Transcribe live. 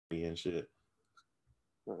me and shit.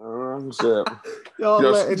 Shit.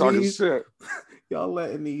 Y'all Y'all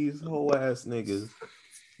letting these whole ass niggas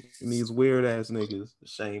and these weird ass niggas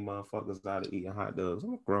shame motherfuckers out of eating hot dogs.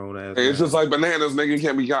 I'm a grown ass. Hey, it's just like bananas, nigga. You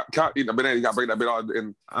can't be caught eating a banana. You gotta break that bit out.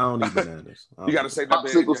 And I don't eat bananas. You gotta shake that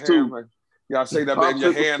bit in your hand. Like, you gotta shake that bit in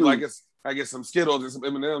your hand like I get some Skittles and some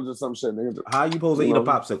M&Ms or some shit. Nigga. How you supposed to eat a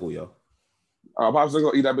popsicle, yo?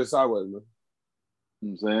 Popsicle, eat that bit sideways, man.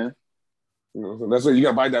 You know what I'm saying? You know, so that's what you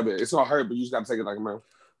gotta bite that bit. It's gonna hurt, but you just gotta take it like a man.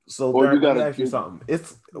 So Derek, let me ask you something.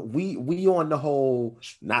 It's we on the whole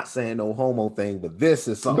not saying no homo thing, but this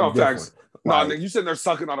is something different. Facts. Like, no, nigga, you sitting there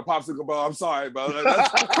sucking on a popsicle, bro. I'm sorry, bro.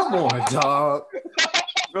 Come on, dog.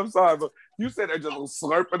 I'm sorry, but you said they're just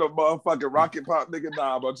slurping a motherfucking rocket pop, nigga.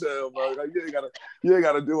 Nah, but chill, bro. Like, you ain't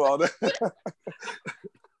gotta do all that.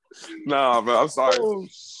 Nah, bro. I'm sorry. Oh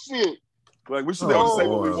shit. Like, we should be able to say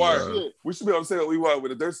what we want. We should be able to say what we want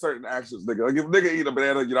with it. There's certain actions, nigga. Like, if a nigga eat a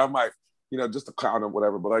banana, I might, just to clown him,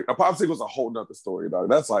 whatever. But like, a popsicle's a whole nother story, dog.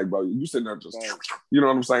 That's like, bro, you sitting there just, you know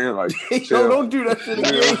what I'm saying? Like, yo, don't do that shit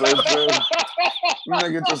again.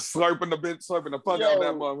 Nigga just slurping the fuck out of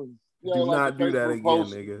that motherfucker. Yeah, do like not do that again,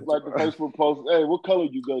 post, nigga. Like the Facebook post, hey, what color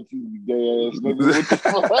you go to, you gay ass nigga? What the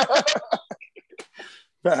fuck?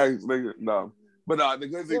 Thanks, nigga. No. But the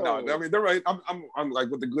Glizzy, no. I mean, they're right. I'm like,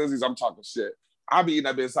 with the Glizzies, I'm talking shit. I'll be eating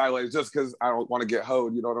that bit sideways just because I don't want to get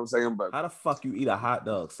hoed, you know what I'm saying? But how the fuck you eat a hot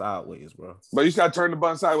dog sideways, bro? But you just gotta turn the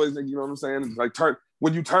bun sideways, nigga, you know what I'm saying? It's like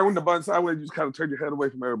when you turn the bun sideways, you just kind of turn your head away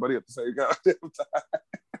from everybody at the same goddamn time.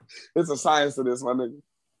 It's a science to this, my nigga.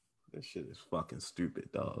 This shit is fucking stupid,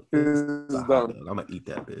 dog. I'm gonna eat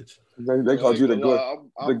that bitch. They called you the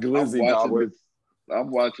Glizzy dog.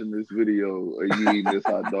 I'm watching this video of you eating this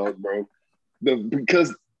hot dog, bro.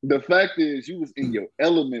 Because the fact is, you was in your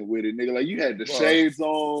element with it, nigga. Like, you had the shades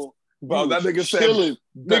on. Bro, that nigga chilling.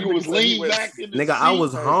 said... Nigga was leaning back in the seat. I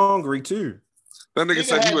was hungry, too. That nigga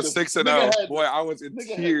said he was 6-0. Boy, I was in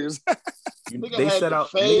tears. Nigga said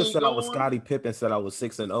I was Scottie Pippen, said I was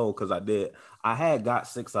 6-0 because I had got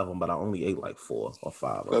 6 of them, but I only ate like 4 or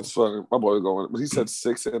 5. That's funny. My boy going, but he said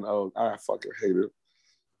 6-0. I fucking hate it.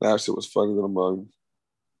 That shit was funny than a mug.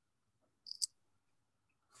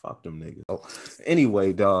 Fuck them niggas. Oh,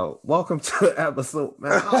 anyway, dog. Welcome to the episode,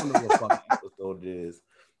 man. I don't know what fucking episode it is.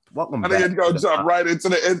 Welcome back. I think you're gonna jump right into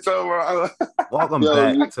the intro, bro. Welcome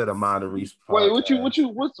back to the Mind of Reese podcast. Wait, what you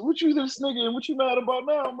this nigga and what you mad about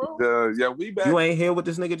now, bro? Yeah, we back. You ain't hear what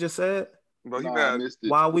this nigga just said? Bro, he mad.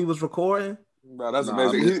 While we was recording? No, that's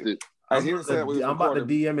amazing. I'm about to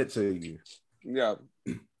DM it to you. Yeah.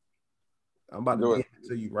 I'm about to DM it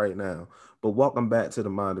to you right now. But welcome back to the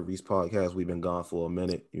Mind of Reese podcast. We've been gone for a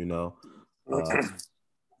minute,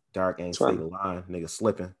 Dark ain't say the line. Nigga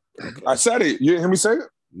slipping. Okay. I said it. You didn't hear me say it?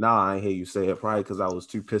 Nah, I ain't hear you say it. Probably because I was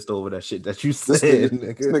too pissed over that shit that you said. This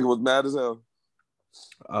nigga was mad as hell.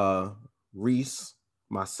 Reese,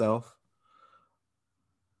 myself,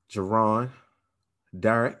 Jerron,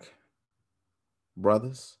 Derek,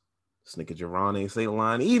 brothers. This nigga Jerron ain't say the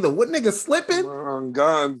line either. What nigga slipping?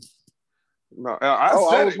 Gun. No, I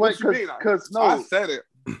said it. What you mean? I said it.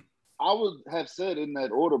 I would have said in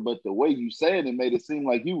that order, but the way you said it made it seem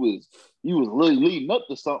like you was really leading up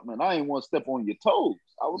to something, and I ain't want to step on your toes.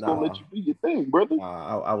 I was gonna let you do your thing, brother.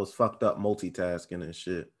 I was fucked up multitasking and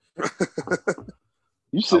shit.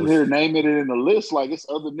 You sitting here naming it in the list like it's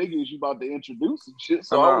other niggas you about to introduce and shit.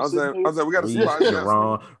 So I was saying, we got to see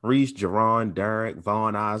Reese, Jerron, Derek,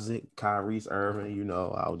 Vaughn Isaac, Kyrie Irving.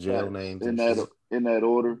 Our jail names in that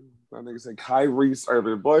order. That nigga said Kyrie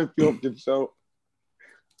Irving. Boy, if you don't get show.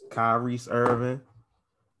 Kyrie Irving,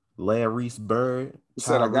 Larry Bird. He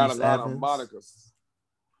said I got a lot of monikers.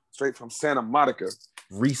 Straight from Santa Monica.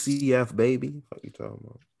 Reese F, baby. What you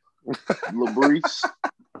talking about? LaBreeze.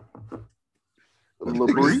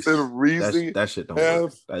 That shit don't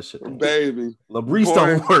work. That shit don't baby. Work. LaBreeze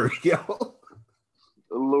don't work, yo.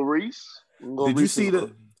 LaReese.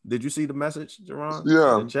 Did you see the message, Jerron?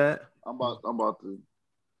 Yeah. In the chat? I'm about to.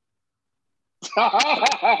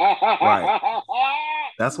 Right.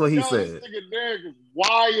 That's what he said. This nigga Derek is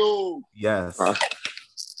wild. Yes.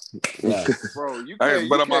 Yes. Bro, you can't.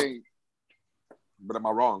 But am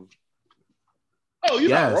I wrong? Oh,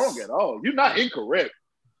 you're not wrong at all. You're not incorrect.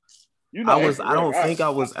 I don't think I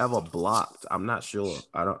was ever blocked. I'm not sure.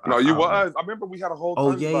 No, you was. I remember we had a whole.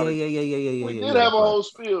 Oh yeah. We did have a whole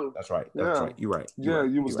spiel. That's right. You're right.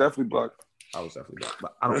 You was definitely blocked. I was definitely blocked.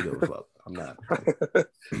 But I don't give a fuck. I'm not.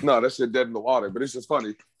 No, that shit dead in the water. But it's just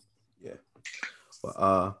funny. Yeah.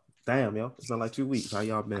 But damn, yo, it's been like 2 weeks. How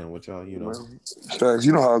y'all been? What y'all, you know how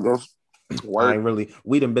it goes. I ain't really.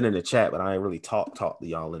 We done been in the chat, but I ain't really talked to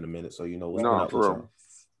y'all in a minute. So what's been up with y'all?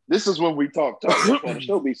 This is when we talk. The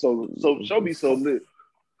show be so lit.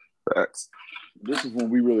 Facts. This is when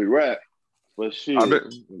we really rap. But shit, I've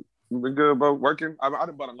been good about working. I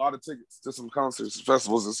done bought a lot of tickets to some concerts,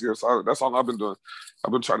 festivals this year. So that's all I've been doing.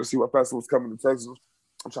 I've been trying to see what festivals coming to Texas.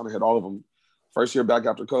 I'm trying to hit all of them. First year back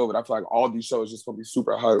after COVID, I feel like all these shows just gonna be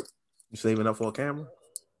super hype. You saving up for a camera?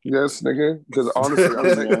 Yes, nigga. Because honestly,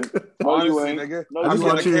 nigga, I just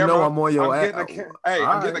want you to know I'm on your ass.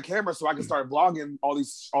 I'm getting a camera so I can start vlogging all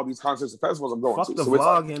these concerts and festivals I'm going Fuck to. the so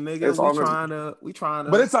vlogging, nigga. We trying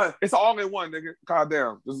to. It's all in one, nigga.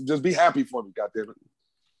 Goddamn. Just be happy for me, goddamn it.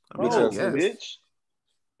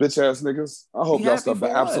 Bitch ass niggas. I hope y'all stuff the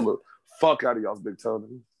absolute fuck out of y'all's big toe,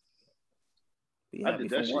 nigga. I did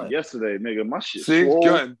that shit yesterday, nigga. My shit. See,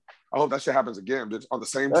 good. I hope that shit happens again, bitch. On the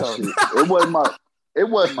same toe. It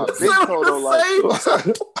wasn't my big toe though. Like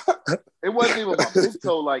it wasn't even my big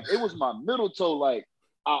toe. Like it was my middle toe. Like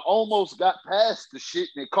I almost got past the shit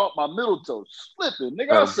and it caught my middle toe slipping.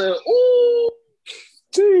 Nigga, I said, "Ooh,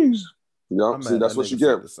 jeez." Yup. See, that's what you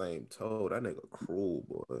get. The same toe. That nigga cruel,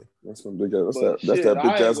 boy. That's some big ass. That's that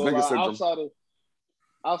big ass nigga syndrome.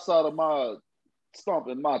 Outside of my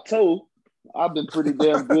stomping my toe, I've been pretty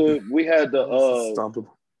damn good. We had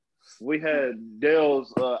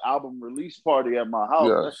Dale's album release party at my house.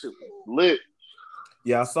 That shit was lit.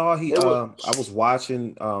 Yeah, I saw I was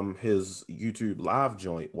watching his YouTube live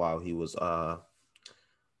joint while he was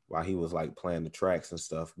like playing the tracks and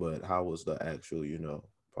stuff. But how was the actual,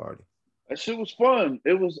 party? That shit was fun.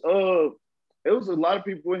 It was a lot of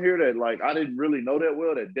people in here that like I didn't really know that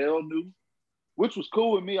well that Dale knew, which was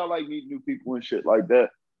cool with me. I like meeting new people and shit like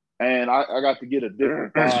that. And I got to get a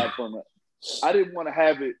different vibe from it. I didn't want to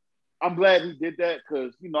have it. I'm glad he did that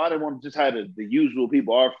because, I didn't want to just have the usual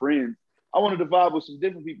people, our friends. I wanted to vibe with some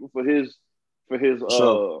different people for his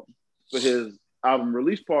album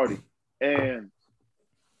release party. And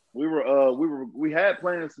we had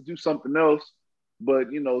plans to do something else, but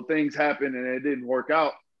things happened and it didn't work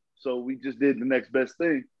out. So we just did the next best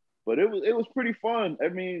thing. But it was pretty fun. I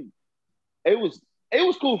mean, it was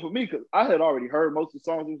cool for me because I had already heard most of the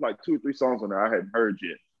songs. There was like 2 or 3 songs on there I hadn't heard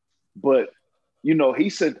yet. But he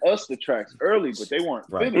sent us the tracks early, but they weren't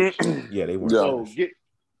finished. Yeah, they weren't. So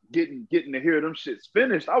getting to hear them shits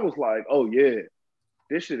finished, I was like, oh yeah,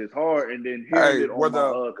 this shit is hard. And then hearing it on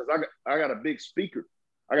my because I got a big speaker.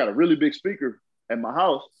 I got a really big speaker at my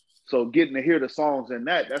house. So getting to hear the songs in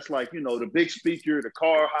that's like, the big speaker, the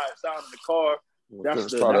car, how it sounds in the car.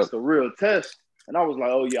 That's the real test. And I was like,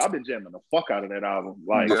 oh yeah, I've been jamming the fuck out of that album.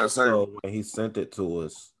 Like, so when he sent it to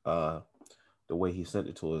us, the way he sent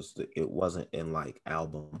it to us, it wasn't in like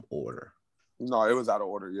album order. No, it was out of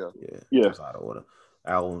order. Yeah. It was out of order.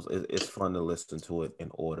 Albums, it's fun to listen to it in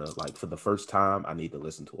order. Like for the first time, I need to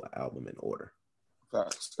listen to an album in order.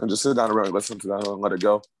 Facts. And just sit down and really listen to that and let it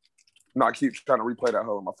go. Not keep trying to replay that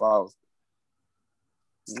whole in my files.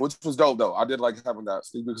 Which was dope though. I did like having that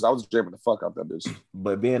because I was jamming the fuck out that bitch.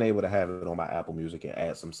 But being able to have it on my Apple Music and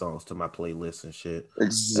add some songs to my playlist and shit.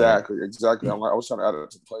 Exactly. I was trying to add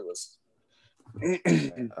it to the playlist.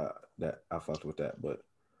 That I fucked with that, but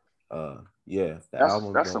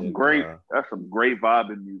that's some great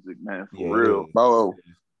vibing music, man. For real. Oh,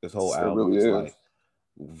 this whole album really is like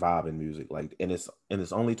vibing music, like, and it's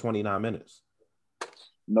only 29 minutes.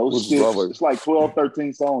 No skips. It's like 12,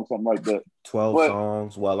 13 songs, something like that. 12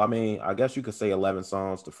 songs. Well, I mean, I guess you could say 11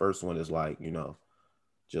 songs. The first one is like,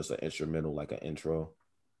 just an instrumental, like an intro.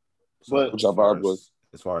 So but which I vibe with.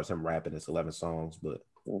 As far as him rapping, it's 11 songs, but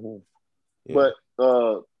but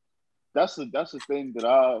that's the thing that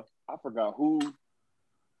I forgot who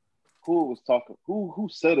was talking, who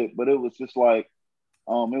said it, but it was just like it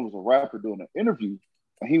was a rapper doing an interview,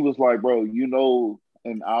 and he was like, bro,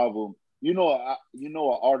 an album, an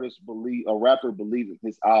artist a rapper believes in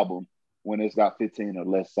his album when it's got 15 or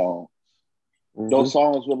less songs. Those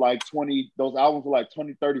songs were like 20, those albums were like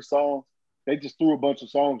 20, 30 songs. They just threw a bunch of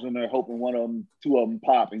songs in there hoping 2 of them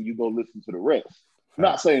pop and you go listen to the rest. I'm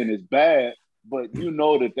not saying it's bad, but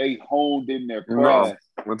that they honed in their craft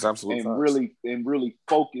and really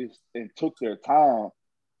focused and took their time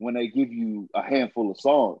when they give you a handful of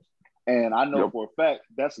songs. And I know for a fact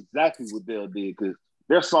that's exactly what Dale did, because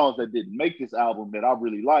there's songs that didn't make this album that I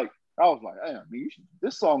really like. I was like, hey, you should put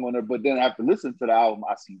this song on there, but then after listening to the album,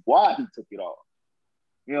 I see why he took it off.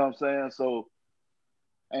 You know what I'm saying? So,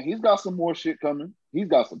 and he's got some more shit coming. He's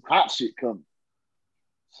got some hot shit coming.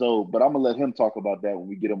 So, but I'm gonna let him talk about that when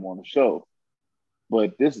we get him on the show.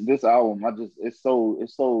 But this album, it's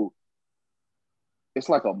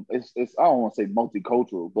like it's I don't want to say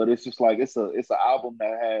multicultural, but it's just like it's an album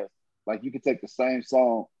that has, like, you can take the same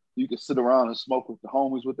song, you can sit around and smoke with the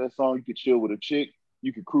homies with that song, you can chill with a chick,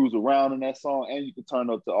 you can cruise around in that song, and you can turn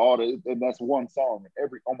up to all the, and that's one song.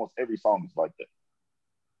 And almost every song is like that,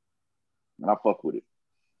 and I fuck with it.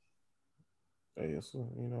 Hey, it's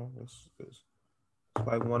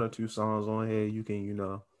like one or two songs on here you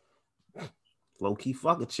can low key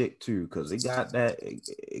fuck a chick too, because he got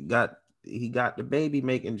the baby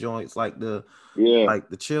making joints like the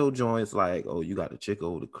chill joints, like, oh, you got the chick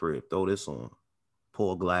over the crib, throw this on,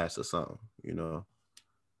 pour a glass or something,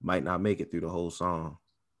 might not make it through the whole song.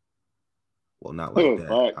 Well, not like that.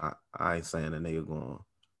 Right. I ain't saying a nigga going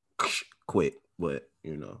quit, but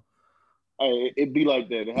Hey, it be like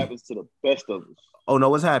that. It happens to the best of us. Oh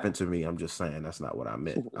no, it's happened to me. I'm just saying that's not what I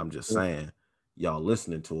meant. I'm just saying y'all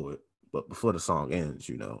listening to it, but before the song ends,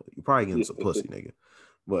 you're probably getting some pussy, nigga.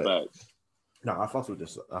 But no, I fucks with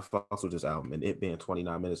this. I fucks with this album, and it being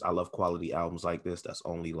 29 minutes. I love quality albums like this. That's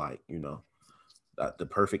only like the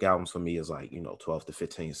perfect albums for me is like 12 to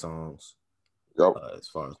 15 songs. Yep. As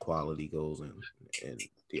far as quality goes and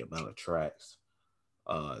the amount of tracks.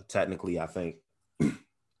 Technically, I think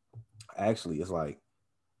actually it's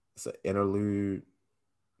an interlude.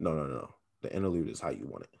 No. The interlude is how you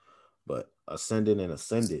want it. But Ascended and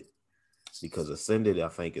Ascended, because Ascended, I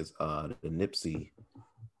think, is the Nipsey.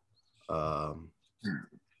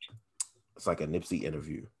 It's like a Nipsey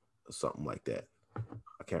interview or something like that.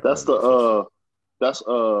 I can't. That's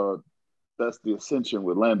that's the Ascension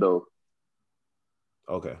with Lando.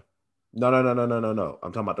 Okay. No.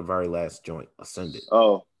 I'm talking about the very last joint, Ascended.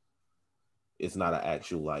 Oh. It's not an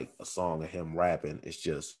actual like a song of him rapping. It's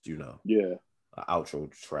just an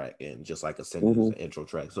outro track, and just like Ascended is an intro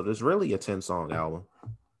track. So there's really a 10-song album.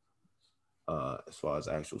 As far as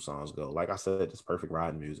actual songs go, like I said, it's perfect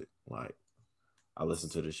riding music. Like I listen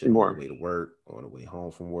to this shit on the way to work, on the way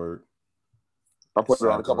home from work. I put it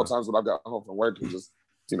on a couple of times when I got home from work and just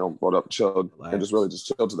brought up, chilled, and just really just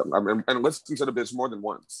chilled to them. I mean, and listened to the bitch more than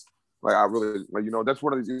once. Like I really that's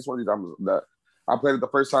one of these albums that I played it the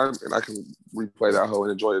first time and I can replay that whole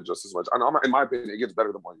and enjoy it just as much. I know, in my opinion, it gets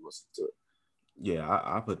better the more you listen to it. Yeah,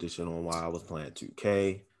 I put this shit on while I was playing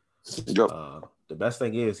 2K. Yep. The best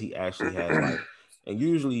thing is he actually has like, and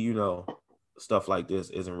usually stuff like this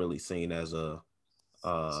isn't really seen as a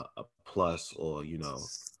plus or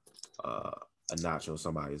a notch on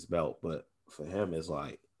somebody's belt, but for him it's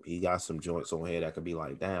like he got some joints on here that could be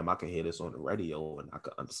like, damn, I can hear this on the radio and I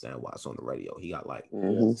can understand why it's on the radio. He got like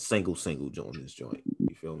single joint in this joint.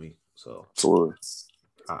 You feel me? So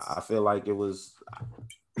I feel like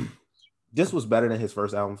this was better than his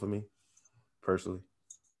first album for me, personally.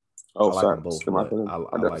 Oh, I like them both. I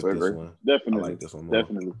like this agree. one. Definitely. I like this one more.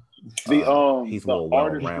 Definitely. He's the more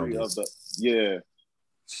well-rounded.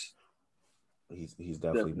 He's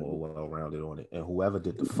definitely more well-rounded on it. And whoever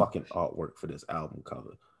did the fucking artwork for this album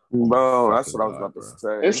cover. Bro, that's what I was about to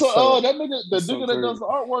say. It's that nigga, the nigga that does the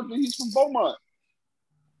artwork, he's from Beaumont.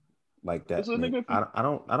 Like that.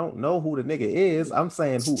 I don't know who the nigga is. I'm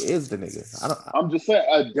saying who is the nigga. I'm just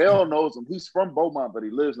saying Dale knows him. He's from Beaumont, but he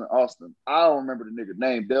lives in Austin. I don't remember the nigga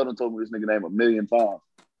name. Dale done told me this nigga name 1,000,000 times.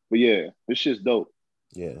 But yeah, this shit's dope.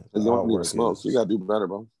 Yeah. You don't need to smoke. You gotta do better,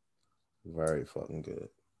 bro. Very fucking good.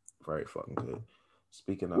 Very fucking good.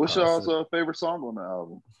 Speaking of, what's y'all's favorite song on the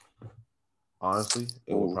album? Honestly,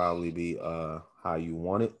 it would probably be How You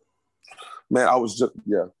Want It. Man, I was just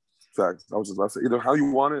facts. I was just about to say either How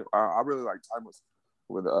You Want It. I really like Timeless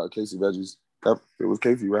with Casey Veggies. It was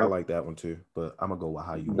Casey, right? I like that one too, but I'm gonna go with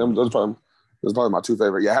How You Want It. Those probably my two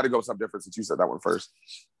favorite. Yeah, I had to go with something different since you said that one first.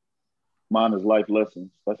 Mine is Life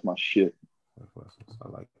Lessons. That's my shit. I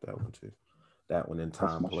like that one too. That one in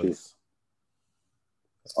Time Place.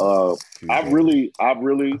 I really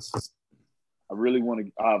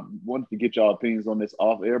wanted to get y'all opinions on this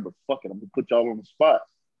off air, but fuck it, I'm gonna put y'all on the spot.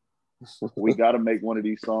 We got to make one of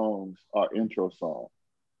these songs our intro song.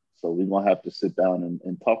 So we're gonna have to sit down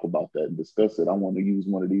and talk about that and discuss it. I want to use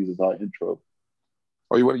one of these as our intro.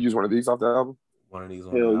 Oh, you want to use one of these off the album? One of these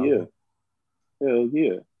on the album? Hell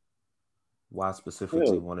yeah. Why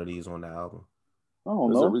specifically one of these on the album? I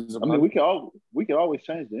don't know. I mean, we can always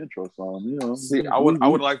change the intro song. See, I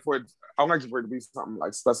would like for it to be something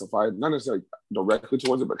like specified, not necessarily directly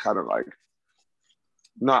towards it, but kind of like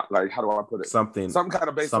not like, how do I put it? Something kind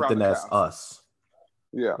of based something that's us.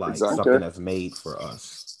 Yeah, like exactly. Something that's made for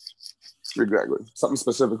us. Exactly. Something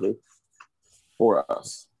specifically for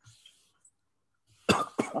us. I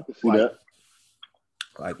can see that.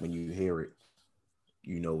 Like when you hear it,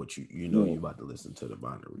 you know you're about to listen to the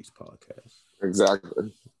Binaries podcast.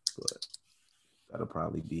 Exactly. But that'll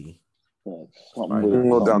probably be something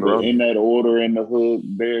down the road. In that order, in the hook,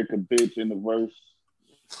 Bear could bitch in the verse.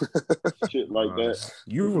 shit like that.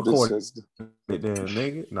 You record it then,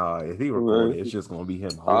 nigga. Nah, if he record it, it's just gonna be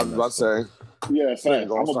him. I was about to say, yeah,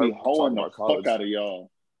 facts. I'm gonna be hoeing the fuck out of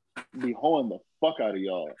y'all. Be hoeing the fuck out of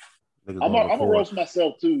y'all. I'm gonna roast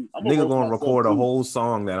myself too. Nigga gonna record a whole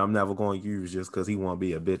song that I'm never gonna use just because he wanna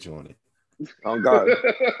be a bitch on it. Oh God.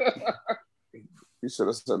 He should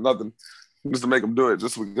have said nothing just to make him do it,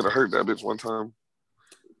 just so we could have heard that bitch one time.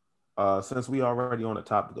 Since we already on the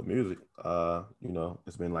topic of music,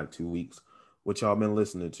 it's been like 2 weeks. What y'all been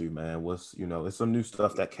listening to, man? It's some new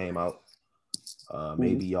stuff that came out.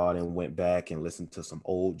 Maybe y'all then went back and listened to some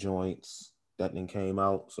old joints that then came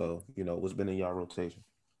out. So, what's been in y'all rotation?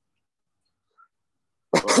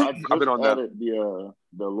 Well, I've been on added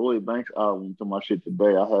the Lloyd Banks album to my shit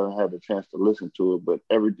today. I haven't had the chance to listen to it, but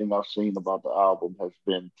everything I've seen about the album has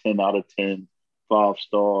been 10 out of 10, 5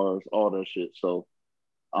 stars, all that shit. So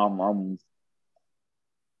I'm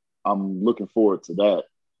looking forward to that.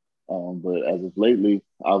 But as of lately,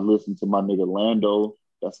 I've listened to my nigga Lando.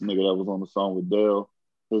 That's the nigga that was on the song with Dale.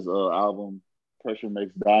 His album Pressure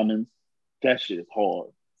Makes Diamonds. That shit is hard.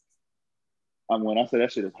 When I say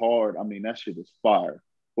that shit is hard, I mean that shit is fire.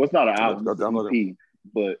 Well, it's not an album, it's an EP,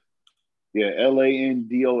 but yeah,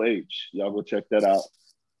 LANDOH. Y'all go check that out.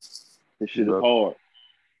 This shit is hard.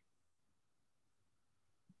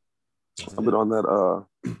 I've been on that.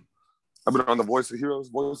 I've been on the Voice of the Heroes.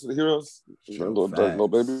 Little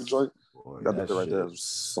baby joint. Got that right there.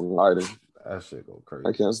 Sliding. That shit go crazy.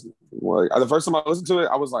 I can't. The first time I listened to it,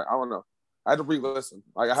 I was like, I don't know. I had to re-listen.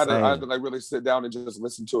 Like I had to like really sit down and just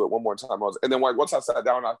listen to it one more time. And then once I sat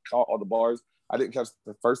down, I caught all the bars. I didn't catch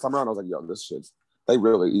the first time around. I was like, yo, this shit's they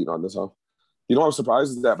really eat on this, huh? You know what I'm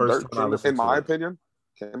surprised is that Dirt came, in my opinion,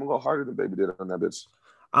 came a little harder than Baby did on that bitch.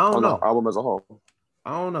 I don't know. The album as a whole.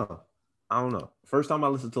 I don't know. First time I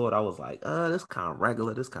listened to it, I was like, this kind of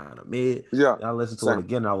regular, this kind of mid. Yeah. And I listened to it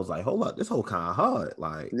again, and I was like, hold up, this whole kind of hard.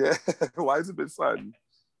 Like, yeah, why is it been sliding?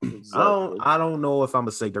 Exactly. I don't know if I'm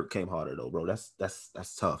gonna say Dirt came harder though, bro. That's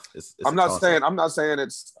tough. I'm not saying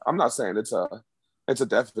it's a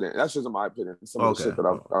definite. That's just in my opinion. Some of the shit that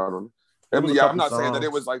I don't. I'm not saying that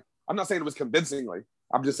it was like. I'm not saying it was convincingly.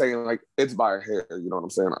 I'm just saying like it's by a hair. You know what I'm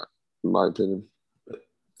saying? In my opinion.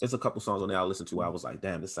 There's a couple songs on there I listened to where I was like,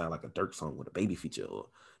 damn, this sounds like a Dirk song with a Baby feature, or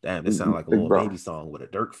damn, this sounds like a little Baby song with a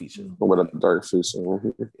Dirk feature. With a Dirk feature.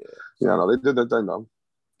 Yeah, no, they did that thing though.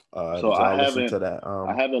 So I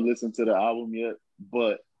haven't listened to the album yet,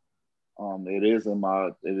 but it is in my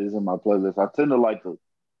playlist.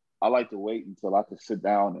 I like to wait until I can sit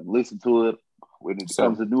down and listen to it. When it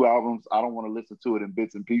comes to new albums, I don't want to listen to it in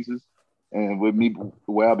bits and pieces. And with me,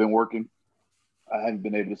 the way I've been working, I haven't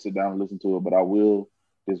been able to sit down and listen to it, but I will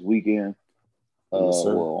this weekend.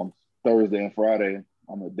 On Thursday and Friday,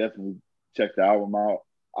 I'm gonna definitely check the album out.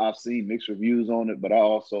 I've seen mixed reviews on it, but I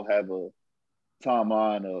also have a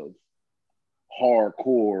timeline of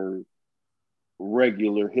hardcore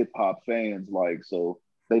regular hip-hop fans, like, so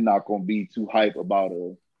they not gonna be too hype about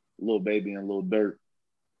a Lil Baby and Lil Durk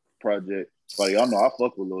project. Like, y'all know I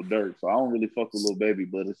fuck with Lil Durk, so I don't really fuck with Lil Baby,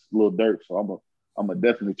 but it's Lil Durk, so I'm gonna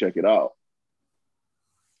definitely check it out.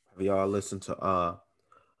 Have y'all listened to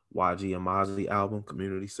YG and Mozzie album,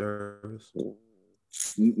 Community Service?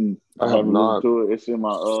 I haven't listened to it. It's in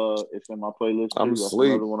my playlist. I'm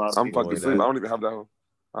asleep. I'm fucking asleep. I don't even have that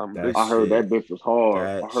one. I heard that bitch was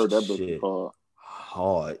hard. I heard that bitch was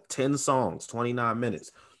hard. 10 songs, 29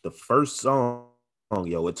 minutes. The first song,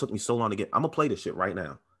 it took me so long to get. I'm gonna play this shit right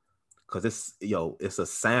now. Cause it's a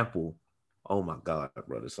sample. Oh my god,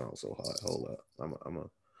 bro, this song's so hard. Hold up. I'm a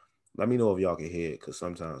let me know if y'all can hear it, because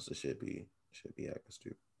sometimes the shit be acting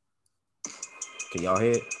stupid. Can y'all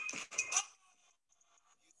hear it?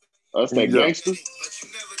 That's that gangster.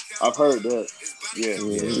 I've heard that. Yeah.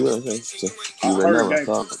 I heard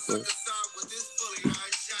gangster.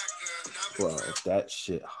 Bro, that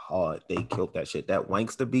shit hard. They killed that shit. That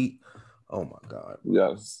Wankster beat. Oh my god.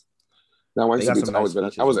 Yes. That Wankster beat's always been.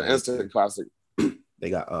 That was an instant classic. They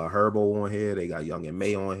got Herbo on here. They got Young and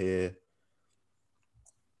May on here.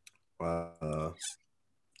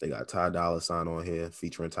 They got Ty Dolla $ign on here,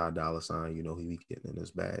 featuring Ty Dolla $ign. You know he be getting in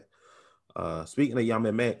his bag. Speaking of Young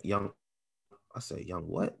and May, Young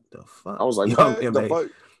what the fuck? I was like, Young what the fuck?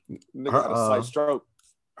 Nigga had a slight stroke.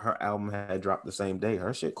 Her album had dropped the same day.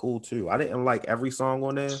 Her shit cool too. I didn't like every song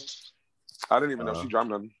on there. I didn't even know she dropped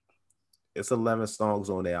them. It's 11 songs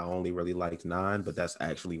on there. I only really liked 9, but that's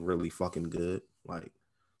actually really fucking good. Like,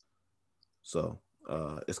 so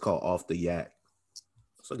it's called Off the Yak.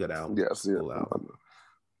 It's a good album. Yes, yeah. Cool album.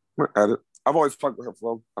 At it. I've always fucked with her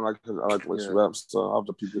flow. I like the way she raps. So I have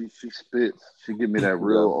to peep it. She spits. She give me that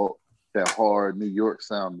real that hard New York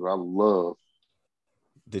sound that I love.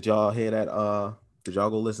 Did y'all hear that? Did y'all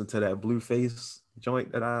go listen to that Blueface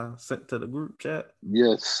joint that I sent to the group chat?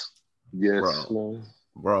 Yes. Bro.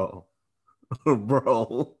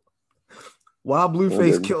 Why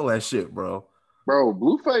Blueface kill that shit, bro? Bro,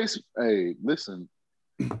 Blueface, hey, listen.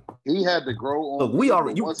 He had to grow on. Look, we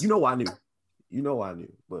already you know I knew. You know I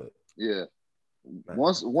knew, but yeah. Man.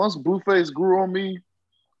 Once Blueface grew on me,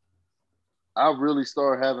 I really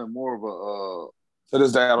started having more of a to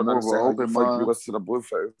this day, I don't understand how you listen to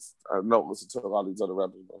Blueface. I don't listen to a lot of these other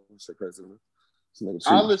rappers. Shit crazy. When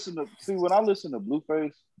I listen to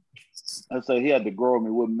Blueface, I say he had to grow on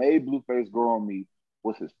me. What made Blueface grow on me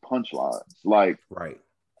was his punchlines. Like, right.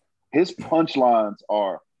 His punchlines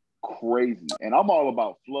are crazy. And I'm all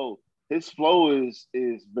about flow. His flow is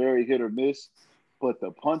very hit or miss, but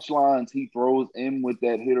the punchlines he throws in with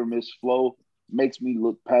that hit or miss flow makes me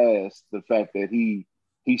look past the fact that he's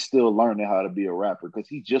still learning how to be a rapper, because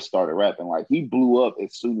he just started rapping. Like, he blew up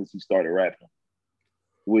as soon as he started rapping,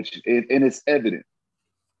 and it's evident.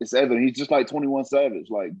 It's evident. He's just like 21 Savage.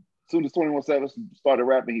 Like, as soon as 21 Savage started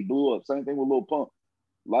rapping, he blew up. Same thing with Lil Pump.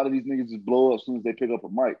 A lot of these niggas just blow up as soon as they pick up a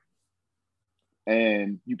mic.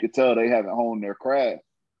 And you could tell they haven't honed their craft.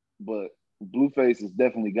 But Blueface has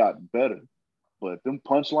definitely gotten better. But them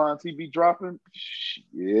punchlines he be dropping,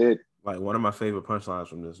 shit. Like, one of my favorite punchlines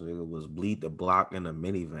from this nigga was "Bleed the block in a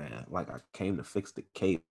minivan. Like, I came to fix the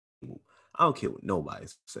cable. I don't care what nobody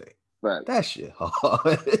say." Right. That shit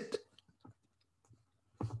hard.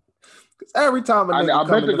 Because every time a nigga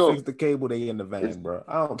come in to fix the cable, they in the van, bro.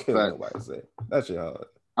 I don't care what nobody say. That shit hard.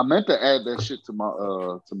 I meant to add that shit to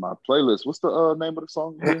my playlist. What's the name of the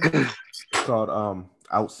song again? It's called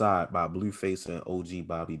 "Outside" by Blueface and OG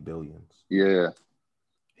Bobby Billions. Yeah.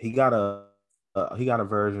 He got a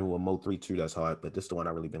version with Mo3 too that's hard, but this is the one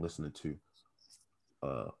I really been listening to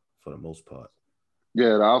for the most part.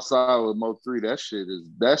 Yeah, the Outside with Mo3, that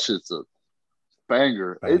shit's a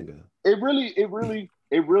banger. It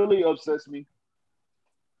really upsets me.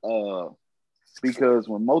 Because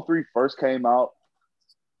when Mo3 first came out,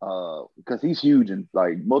 because he's huge and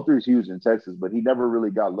like Mo3 is huge in Texas, but he never really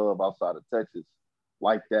got love outside of Texas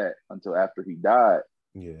like that until after he died.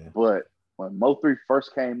 Yeah. But when Mo3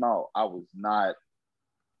 first came out, I wasn't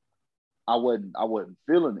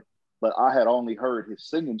feeling it. But I had only heard his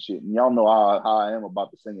singing shit, and y'all know how I am about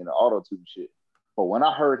the singing and auto-tune shit. But when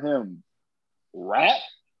I heard him rap,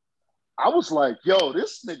 I was like, yo,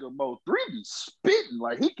 this nigga Mo3 be spitting.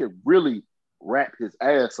 Like, he can really rap his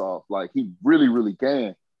ass off. Like, he really, really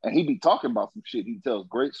can. And he be talking about some shit. He tells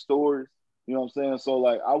great stories. You know what I'm saying? So,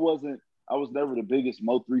 like, I was never the biggest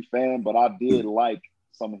Mo3 fan, but I did like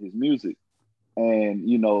some of his music. And,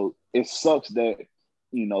 you know, it sucks that,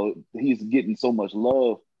 you know, he's getting so much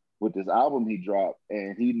love with this album he dropped,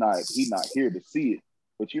 and he not here to see it.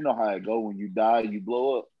 But you know how it go: when you die, you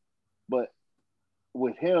blow up. But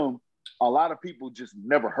with him, a lot of people just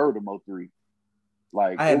never heard of Mo3.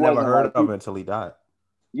 Like, I had never heard of him until he died.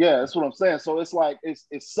 Yeah, that's what I'm saying. So it's like it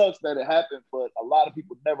sucks that it happened, but a lot of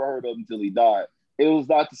people never heard of him until he died. It was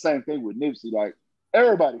not the same thing with Nipsey. Like,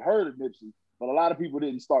 everybody heard of Nipsey, but a lot of people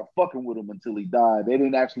didn't start fucking with him until he died. They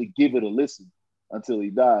didn't actually give it a listen until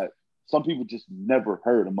he died. Some people just never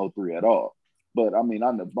heard of Mo3 at all. But I mean,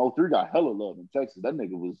 I know Mo3 got hella love in Texas. That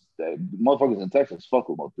nigga motherfuckers in Texas fuck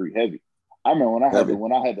with Mo3 heavy. I remember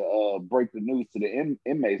when I had to break the news to the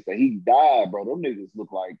inmates that he died, bro. Them niggas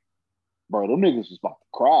look like, bro, them niggas was about to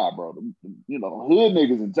cry, bro. Them, you know, hood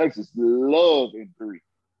niggas in Texas love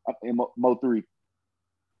Mo3.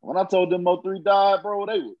 When I told them Mo3 died, bro,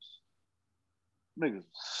 they was niggas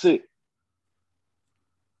sick.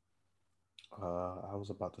 I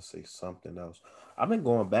was about to say something else. I've been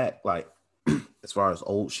going back, like, as far as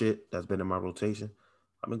old shit that's been in my rotation.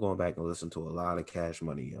 I've been going back and listening to a lot of Cash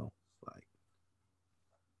Money, yo.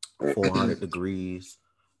 Like 400 Degrees,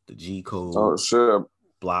 the G Code. Oh shit.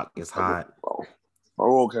 Block is Hot.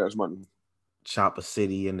 Oh, Cash Money. Chopper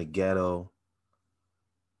City in the Ghetto.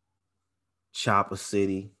 Chopper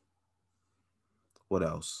City. What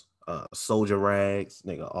else? Soldier Rags,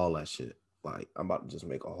 nigga, all that shit. Like, I'm about to just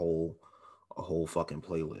make a whole fucking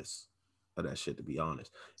playlist of that shit, to be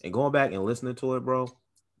honest. And going back and listening to it, bro,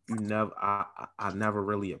 I never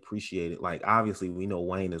really appreciated. Like, obviously we know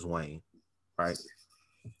Wayne is Wayne, right?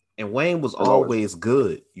 And Wayne was always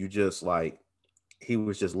good. You just, like, he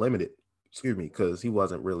was just limited, because he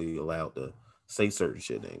wasn't really allowed to say certain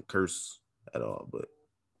shit and curse at all. But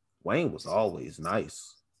Wayne was always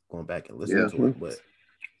nice, going back and listening to it. But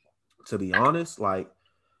to be honest, like,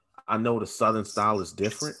 I know the Southern style is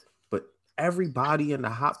different, but everybody in the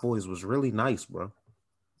Hot Boys was really nice, bro.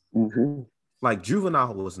 Mm-hmm. Like,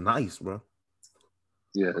 Juvenile was nice, bro.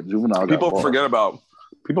 Yeah, Juvenile. People forget about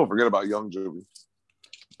People forget about Young Juvie.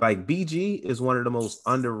 Like BG is one of the most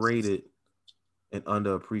underrated and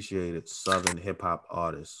underappreciated Southern hip hop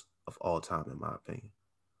artists of all time, in my opinion.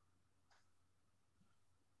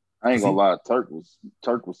 I ain't gonna lie, Turk was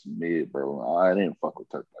mid, bro. I didn't fuck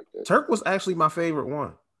with Turk like that. Turk was actually my favorite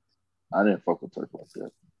one. I didn't fuck with Turk like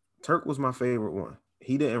that. Turk was my favorite one.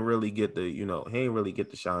 He didn't really get the, he didn't really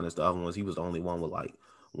get the shine as the other ones. He was the only one with like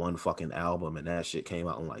one fucking album, and that shit came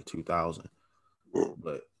out in like 2000.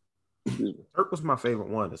 But Turk was my favorite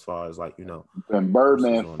one as far as like, And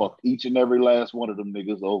Birdman fucked each and every last one of them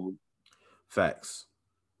niggas over. Facts.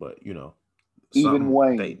 But, even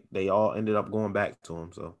Wayne. They all ended up going back to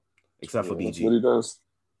him, so. Except for BG. That's what he does.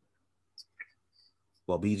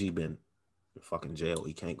 Well, BG been in fucking jail.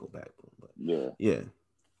 He can't go back to him. But yeah.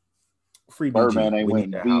 Free BG. Birdman ain't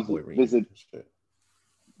went visit.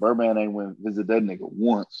 Birdman ain't went visit that nigga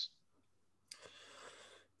once.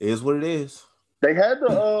 It is what it is. They had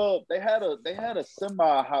a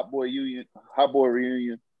semi Hot Boy reunion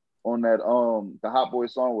on that the Hot Boy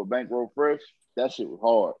song with Bankroll Fresh. That shit was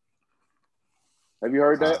hard. Have you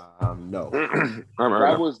heard that? No.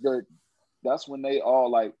 That's when they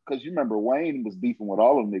all like, because you remember Wayne was beefing with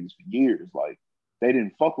all of them niggas for years. Like, they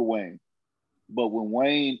didn't fuck with Wayne. But when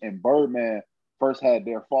Wayne and Birdman first had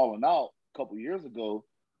their falling out a couple years ago,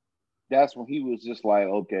 that's when he was just like,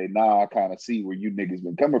 okay, now I kind of see where you niggas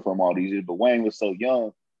been coming from all these years. But Wayne was so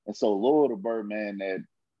young and so loyal to Birdman that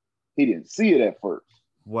he didn't see it at first.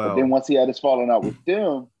 Well, but then once he had his falling out with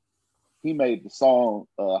them, he made the song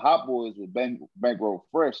Hot Boys with Bankroll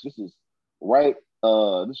Fresh. This is right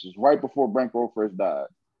before Bankroll Fresh died.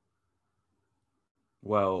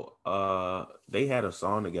 Well, they had a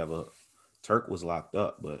song together. Turk was locked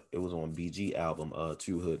up, but it was on BG album,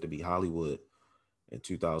 Too Hood to Be Hollywood in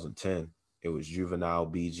 2010. It was Juvenile,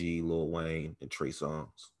 BG, Lil Wayne, and Trey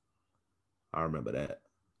Songz. I remember that.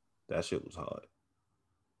 That shit was hard,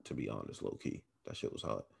 to be honest, low key. That shit was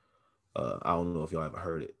hard. I don't know if y'all ever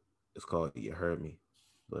heard it. It's called You Heard Me.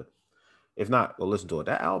 But if not, well, listen to it.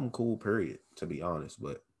 That album cool, period, to be honest.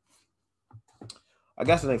 But I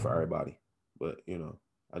guess it ain't for everybody. But,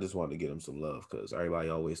 I just wanted to get him some love because everybody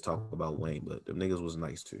always talk about Wayne, but them niggas was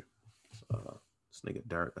nice too. This nigga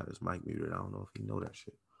Derek got his mic muted. I don't know if he know that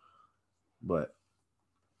shit. But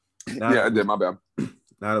I did, my bad.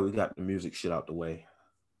 Now that we got the music shit out the way,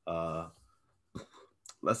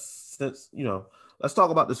 let's talk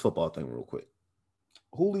about this football thing real quick.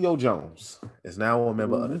 Julio Jones is now a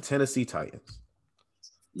member of the Tennessee Titans.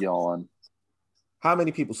 Yawn. How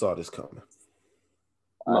many people saw this coming?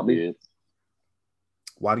 I did.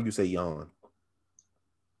 Why do you say yawn?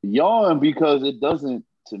 Yawn because it doesn't,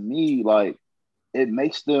 to me, like it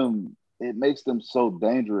makes them so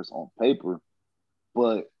dangerous on paper.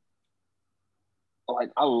 But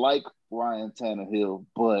like I like Ryan Tannehill,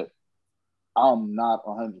 but I'm not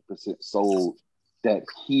 100% sold that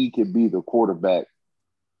he could be the quarterback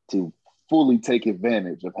to fully take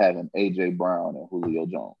advantage of having AJ Brown and Julio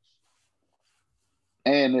Jones.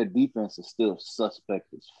 And their defense is still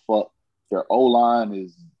suspect as fuck. Their O-line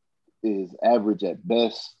is average at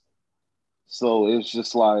best. So it's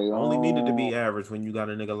just like only needed to be average when you got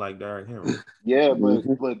a nigga like Derrick Henry. Yeah, but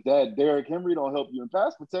that Derrick Henry don't help you in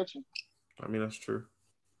pass protection. I mean, that's true.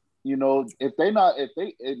 You can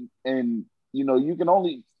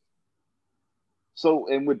only. So,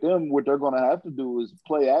 and with them, what they're going to have to do is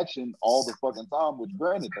play action all the fucking time, which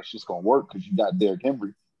granted, that's just going to work because you got Derrick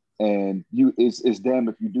Henry. And it's damn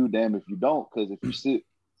if you do, damn if you don't. Because if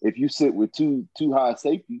you sit with two high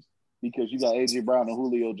safeties because you got AJ Brown and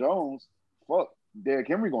Julio Jones, fuck, Derrick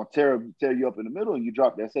Henry gonna tear you up in the middle, and you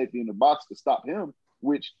drop that safety in the box to stop him,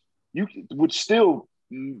 which still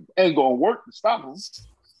ain't gonna work to stop him.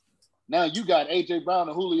 Now you got AJ Brown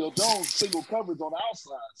and Julio Jones single coverage on the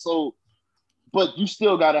outside, so but you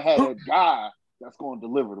still gotta have that guy that's gonna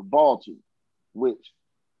deliver the ball to, which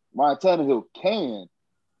Ryan Tannehill can.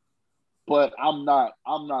 But I'm not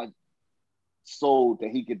sold that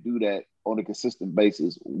he could do that on a consistent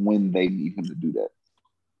basis when they need him to do that,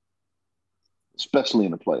 especially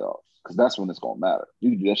in the playoffs, because that's when it's gonna matter.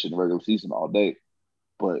 You can do that shit in the regular season all day,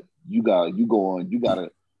 but you're gonna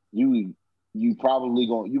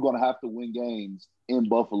have to win games in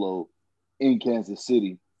Buffalo, in Kansas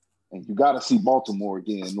City, and you got to see Baltimore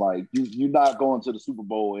again. Like you're not going to the Super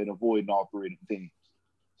Bowl and avoiding all three of them teams.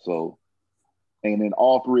 So. And in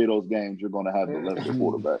all three of those games, you're going to have the lesser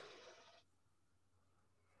quarterback.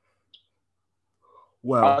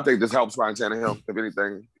 Well, I think this helps Ryan Tannehill, if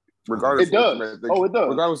anything. Regardless, it does. It does.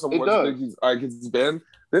 Regardless of what he's been,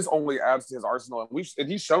 this only adds to his arsenal, and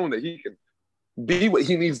he's shown that he can be what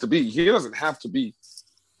he needs to be. He doesn't have to be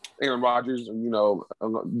Aaron Rodgers and,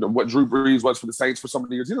 what Drew Brees was for the Saints for so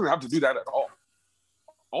many years. He doesn't have to do that at all.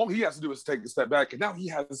 All he has to do is take a step back. And now he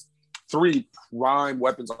has 3 prime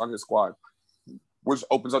weapons on his squad, which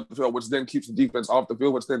opens up the field, which then keeps the defense off the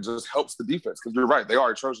field, which then just helps the defense. Because you're right, they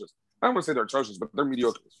are atrocious. I don't want to say they're atrocious, but they're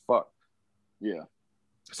mediocre as fuck. Yeah.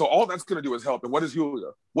 So all that's going to do is help. And what is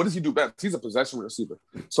Julio? What does he do best? He's a possession receiver.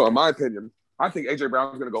 So in my opinion, I think A.J.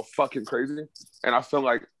 Brown's going to go fucking crazy. And I feel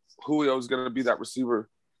like Julio is going to be that receiver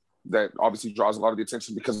that obviously draws a lot of the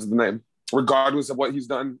attention because of the name. Regardless of what he's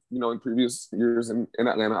done, in previous years in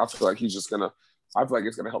Atlanta, I feel like it's going to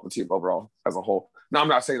help the team overall as a whole. Now, I'm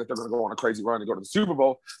not saying that they're going to go on a crazy run and go to the Super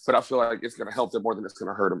Bowl, but I feel like it's going to help them more than it's going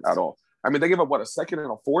to hurt them at all. I mean, they gave up, a second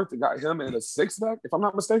and a fourth and got him and a 6th back, if I'm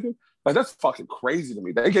not mistaken. Like, that's fucking crazy to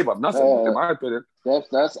me. They gave up nothing, in my opinion.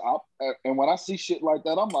 And when I see shit like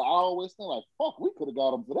that, I'm like, I always think, like, fuck, we could have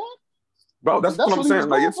got him for that. Bro, that's what I'm saying.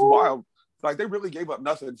 Like, it's wild. Like, they really gave up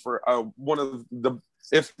nothing for one of the,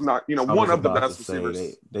 if not, one of the best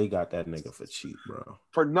receivers. They got that nigga for cheap, bro.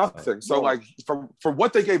 For nothing. So, for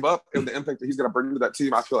what they gave up and the impact that he's going to bring to that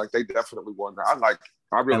team, I feel like they definitely won that.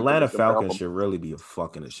 Atlanta Falcons should really be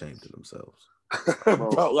fucking ashamed of themselves.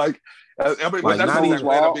 But that's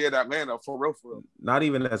Atlanta being Atlanta, for real. Not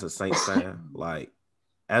even as a Saints fan.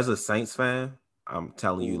 As a Saints fan, I'm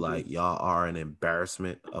telling you, y'all are an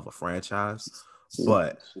embarrassment of a franchise.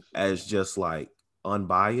 But as just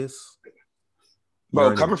unbiased,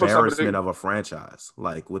 you're an embarrassment of a franchise.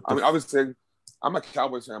 Obviously, I'm a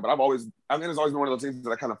Cowboys fan, but Atlanta's always been one of those teams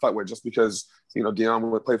that I kind of fight with just because, Deion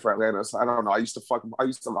would play for Atlanta. So I don't know. I used to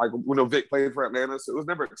like when Vic played for Atlanta. So it was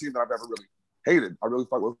never a team that I've ever really hated. I really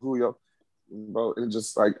fuck with Julio. Bro, and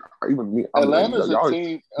just even me. Atlanta's a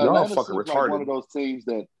team. Atlanta's fucking retarded. One of those teams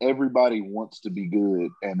that everybody wants to be good,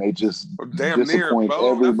 and they just disappoint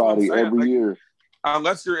everybody every year.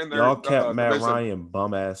 Unless you're in there. Y'all kept Matt Ryan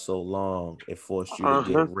bum ass so long, it forced you to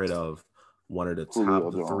get rid of one of the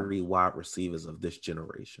top 3 wide receivers of this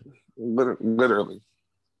generation. Literally.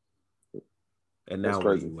 And now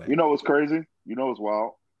where you at? You know what's crazy? You know what's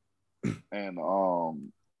wild? And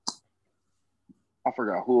I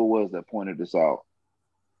forgot who it was that pointed this out.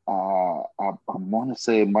 I want to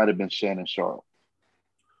say it might have been Shannon Sharp.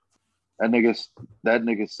 That nigga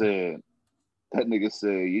said,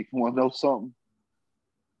 you want to know something?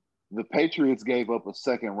 The Patriots gave up a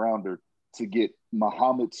 2nd rounder to get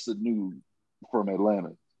Mohamed Sanu from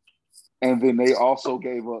Atlanta. And then they also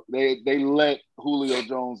gave up, they let Julio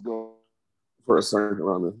Jones go. For a 2nd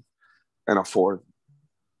rounder and a 4th.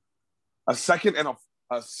 A second and a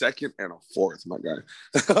 4th, my guy.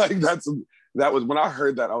 That was when I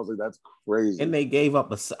heard that, I was like, that's crazy. And they gave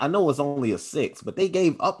up I know it's only a 6, but they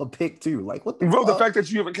gave up a pick too. What the fuck? The fact that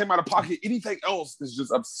you even came out of pocket, anything else is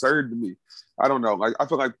just absurd to me. I don't know. I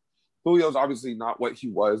feel like Julio's obviously not what he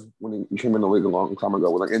was when he came in the league a long time ago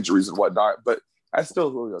with injuries and whatnot, but that's still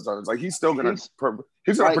Julio Jones. He's still gonna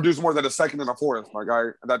produce more than a 2nd and a 4th, my guy.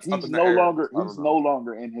 That's he's no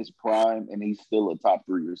longer in his prime, and he's still a top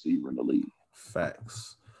 3 receiver in the league.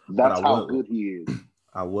 Facts. That's how good he is.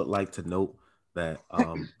 I would like to note that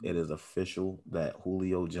it is official that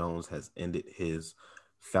Julio Jones has ended his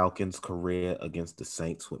Falcons career against the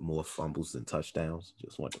Saints with more fumbles than touchdowns.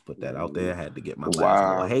 Just want to put that out there. Had to get my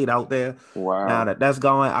last little hate out there. Wow. Now that's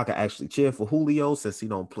gone, I can actually cheer for Julio since he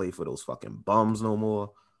don't play for those fucking bums no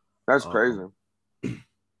more. That's crazy. He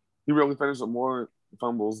really finished with more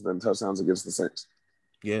fumbles than touchdowns against the Saints.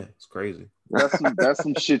 Yeah, it's crazy. That's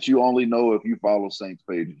some shit you only know if you follow Saints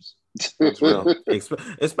pages. That's real.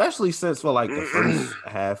 Especially since for the first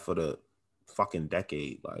half of the fucking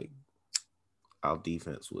decade, our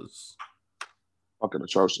defense was fucking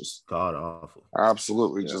atrocious. God awful.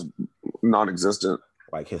 Absolutely, just non-existent.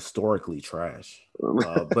 Historically trash.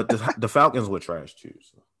 But the Falcons were trash too.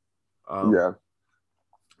 So.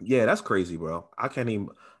 Yeah, that's crazy, bro. I can't even.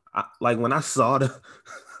 When I saw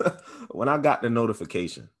when I got the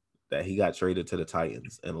notification that he got traded to the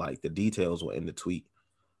Titans and the details were in the tweet,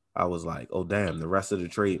 I was like, oh damn, the rest of the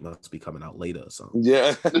trade must be coming out later or something.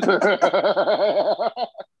 Yeah.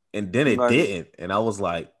 And then it didn't. And I was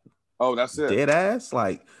like, oh, that's it. Dead ass?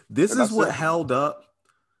 This is what held up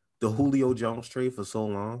the Julio Jones trade for so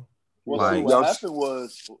long. Well, what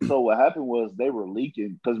happened was they were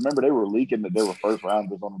leaking, because remember they were leaking that they were first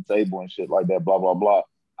rounders on the table and shit like that, blah, blah, blah.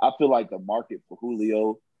 I feel like the market for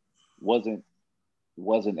Julio wasn't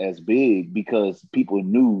as big because people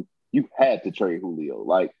knew you had to trade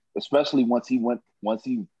Julio. Especially once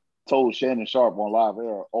he told Shannon Sharp on live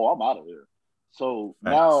air, oh, I'm out of here. So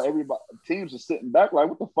now teams are sitting back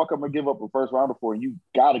what the fuck I'm gonna give up a first rounder for? And you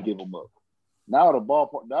gotta give him up. Now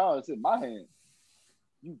now it's in my hands.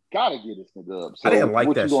 You gotta get this nigga up. So I didn't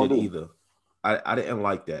like that shit either. I didn't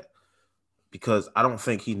like that because I don't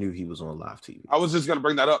think he knew he was on live TV. I was just gonna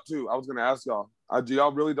bring that up too. I was gonna ask y'all. Do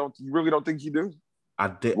y'all really don't think he do? I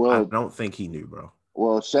don't think he knew, bro.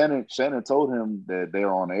 Well, Shannon told him that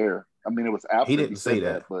they're on air. I mean, it was after he didn't say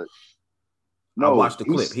that, but no, I watched the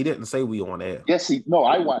clip. He didn't say we on air. Yes, I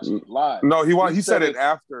watched it live. No, he said it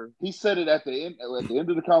after. He said it at the end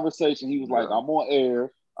of the conversation. He was like, "I'm on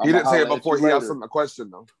air." He didn't say it before he asked him a question,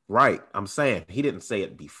 though. Right, I'm saying he didn't say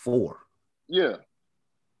it before. Yeah,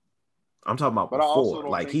 I'm talking about before.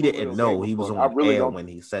 Like he didn't know he was on air when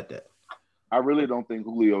he said that. I really don't think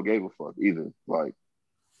Julio gave a fuck either. Like,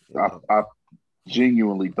 I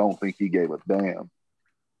genuinely don't think he gave a damn.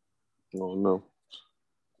 Oh no.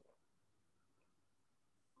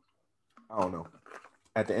 I don't know.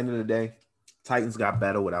 At the end of the day, Titans got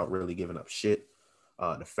better without really giving up shit.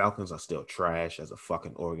 The Falcons are still trash as a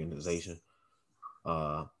fucking organization.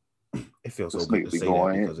 It feels so good to say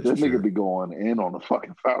that because it's true. This nigga be going in on the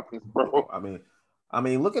fucking Falcons, bro. I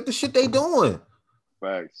mean, look at the shit they doing.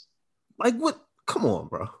 Facts. Like what? Come on,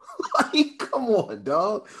 bro. Like, come on,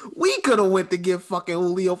 dog. We could have went to get fucking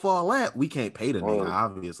Julio for all that. We can't pay the nigga,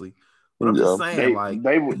 obviously. But I'm just saying,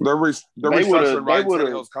 they're restructuring Ryan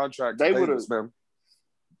Tannehill's contract. They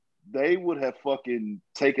would have fucking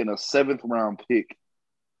taken a 7th round pick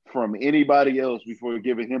from anybody else before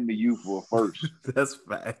giving him to you for a first. That's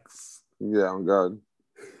facts. Yeah, I'm God.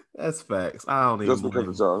 That's facts. I don't even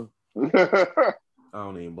blame y'all. I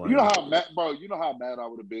don't even blame you know how mad, bro. You know how mad I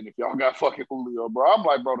would have been if y'all got fucking Julio, bro. I'm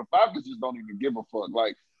like, bro, the Falcons just don't even give a fuck.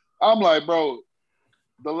 Like, I'm like, bro,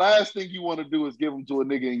 the last thing you want to do is give him to a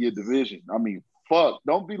nigga in your division. I mean, fuck.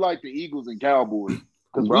 Don't be like the Eagles and Cowboys.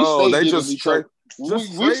 Bro, they just trade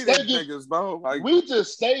niggas, bro. Like, we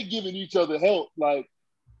just stay giving each other help. Like,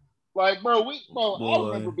 bro,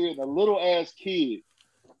 I remember being a little ass kid.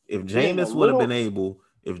 If Jameis would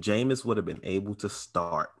have been able to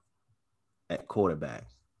start at quarterback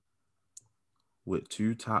with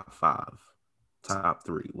 2 top 5, top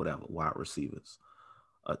 3, whatever, wide receivers,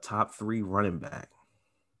 a top 3 running back.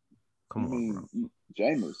 Come on, bro.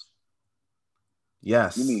 Jameis.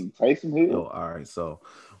 Yes. You mean Taysom Hill? Yo, all right, so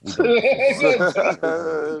I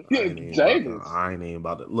ain't even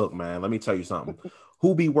about to look, man. Let me tell you something.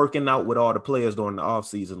 Who be working out with all the players during the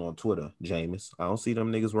offseason on Twitter? Jameis. I don't see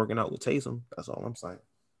them niggas working out with Taysom. That's all I'm saying.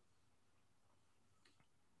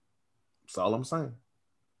 That's all I'm saying.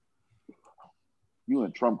 You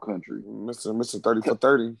in Trump country, Mr. 30 for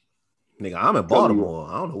 30. Nigga, I'm in Baltimore.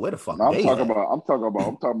 I don't know where the fuck I'm talking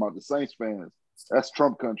about the Saints fans. That's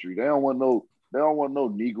Trump country. They don't want no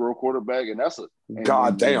Negro quarterback, and that's a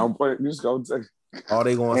goddamn. You just go take. All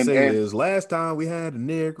they gonna say is last time we had a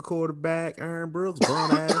Negro quarterback, Aaron Brooks,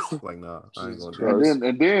 bum ass. Like, nah, I ain't gonna do it.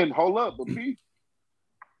 And then hold up, but Pete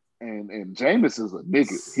and Jameis is a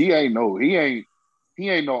nigga. He ain't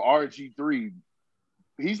no RG3.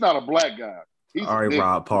 He's not a black guy. He's all right,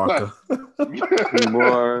 Rob Parker.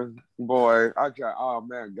 boy, I got. Oh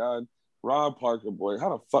man, God, Rob Parker, boy, how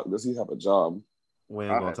the fuck does he have a job? We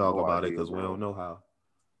ain't gonna talk about it because we don't know how.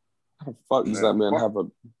 How the fuck does that man have a?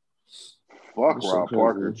 Fuck Rob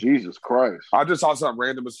Parker, Jesus Christ! I just saw something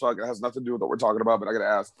random as fuck. It has nothing to do with what we're talking about, but I gotta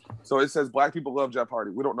ask. So it says black people love Jeff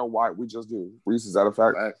Hardy. We don't know why. We just do. Reese, is that a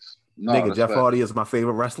fact? No, nigga, Jeff Hardy is my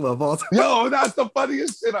favorite wrestler of all time. Yo, that's the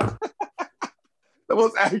funniest shit. The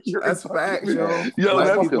most accurate. That's facts, yo.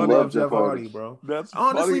 Black people love Jeff Hardy, bro. That's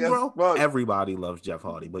honestly, bro. Everybody loves Jeff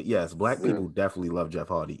Hardy, but yes, black people definitely love Jeff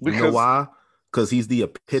Hardy. You know why? Because he's the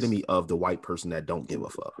epitome of the white person that don't give a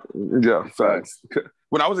fuck. Yeah, facts.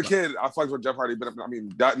 When I was a kid, I fucked with Jeff Hardy, but I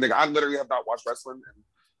mean, that nigga, I literally have not watched wrestling in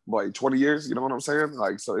like 20 years. You know what I'm saying?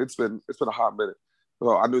 Like, so it's been a hot minute.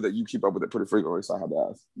 So I knew that you keep up with it pretty frequently, so I had to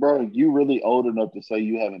ask. Bro, you really old enough to say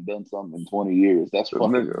you haven't done something in 20 years. That's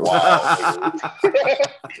fucking wild.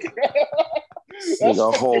 That's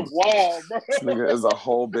fucking wild, bro. This nigga is a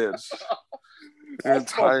whole bitch.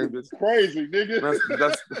 That's fucking crazy, nigga.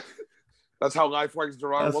 That's how life works,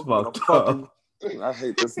 Gerard. That's fucked up. I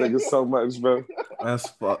hate this nigga so much, bro. That's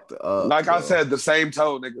fucked up. Like I said, the same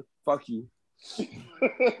toe, nigga. Fuck you.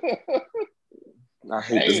 I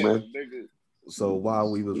hate this man. Nigga. So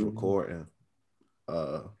while we was recording,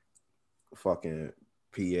 fucking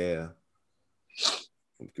Pierre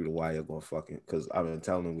through the wire going fucking, because I've been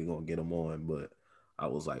telling him we're gonna get him on, but I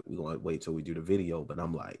was like, we're gonna wait till we do the video, but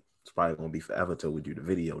I'm like, it's probably gonna be forever till we do the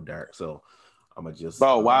video, Derek. So I'm gonna just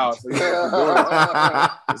wow. So this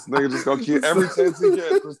nigga just gonna keep every chance he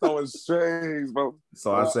gets just throwing strings, bro.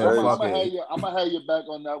 So I said, I'm gonna have you back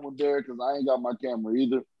on that one, Derek, because I ain't got my camera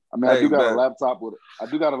either. I mean, I do got a laptop with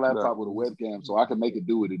a webcam, so I can make it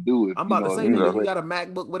do what it do. I'm about to say, nigga, you got a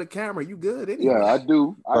MacBook with a camera, you good anyway. Yeah, I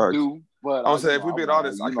do. But I'm saying, if we being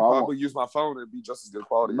honest, I could probably use my phone and be just as good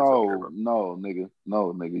quality. No, nigga.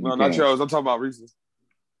 No, not yours. I'm talking about Reese's.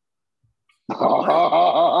 He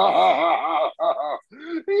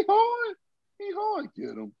hard. Get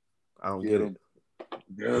him. I don't get it.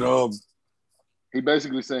 Get him. He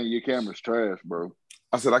basically saying your camera's trash, bro.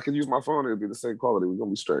 I said I can use my phone and it'll be the same quality. We're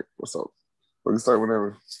gonna be straight. What's up? We can start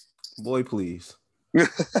whenever. Boy, please.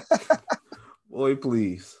 Boy,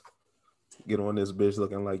 please. Get on this bitch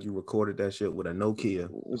looking like you recorded that shit with a Nokia.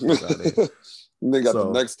 They got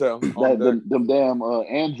the next time. Them damn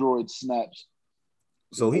Android snaps.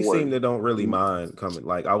 So he seemed to don't really mind coming.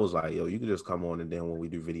 Like, I was like, yo, you can just come on, and then when we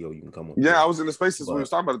do video, you can come on. Yeah, I was in the spaces when we was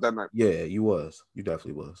talking about it that night. Yeah, you was. You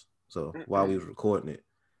definitely was. So while we was recording it,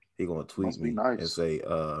 he gonna tweet me and say,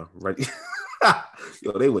 ready.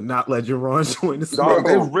 Yo, they would not let Jerron join the dog.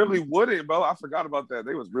 They really wouldn't, bro. I forgot about that.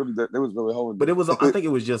 They was really holding. But it was. I think it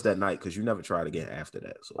was just that night because you never tried again after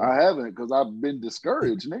that. So I haven't because I've been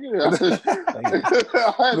discouraged, nigga.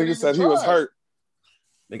 Nigga said he was hurt.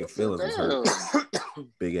 Nigga feelings was hurt.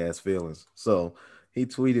 Big ass feelings. So he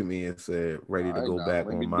tweeted me and said, ready to go back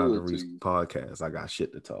on Mind Reese podcast. I got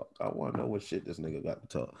shit to talk. I want to know what shit this nigga got to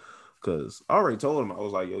talk. Because I already told him, I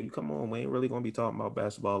was like, yo, you come on, we ain't really going to be talking about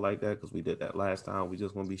basketball like that because we did that last time. We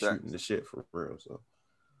just going to be shooting the shit for real. So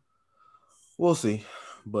we'll see.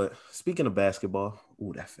 But speaking of basketball,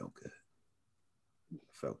 ooh, that felt good.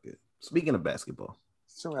 Felt good. Speaking of basketball.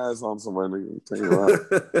 Get your ass on somewhere, nigga.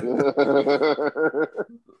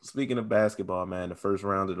 Speaking of basketball, man, the first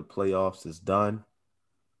round of the playoffs is done.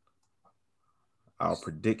 Our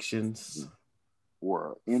predictions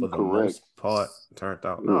were for incorrect. the most part turned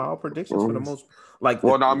out. No, our predictions for the most like.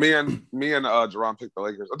 Well, no, me and Jerron picked the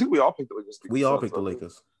Lakers. I think we all picked the Lakers. We all picked the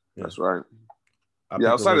Lakers. Yeah. That's right.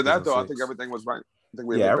 Outside of that, though, I think everything was right.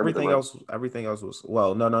 Everything else was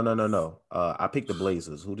no. I picked the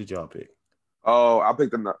Blazers. Who did y'all pick? Oh, I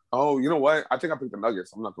picked the. Oh, you know what? I think I picked the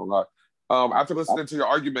Nuggets. I'm not gonna lie. After listening to your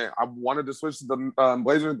argument, I wanted to switch to the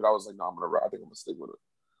Blazers, but I was like, no, I think I'm gonna stick with it.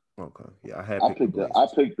 Okay, yeah,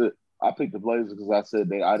 I picked the Blazers because I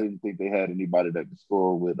said I didn't think they had anybody that could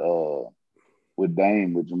score with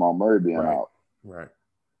Dame, with Jamal Murray being out. Right.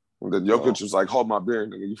 And then Jokic was like, hold my beer,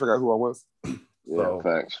 nigga. You forgot who I was?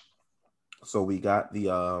 Facts. So we got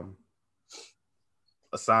the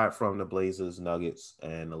aside from the Blazers, Nuggets,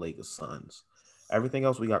 and the Lakers, Suns, everything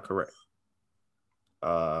else we got correct.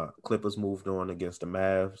 Clippers moved on against the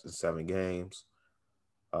Mavs in 7 games.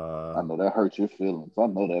 I know that hurt your feelings. I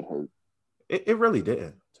know that hurt. It really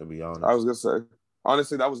didn't, to be honest. I was gonna say,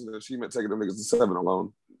 honestly, that was an achievement taking them niggas to 7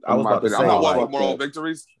 alone. I was about to say, I'm not one with moral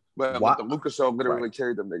victories, but the Luka show literally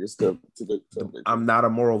carried them niggas to victory. I'm not a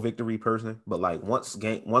moral victory person, but like once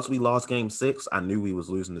we lost game 6, I knew we was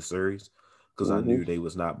losing the series because I knew they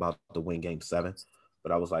was not about to win game 7.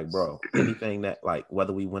 But I was like, bro, anything that, like,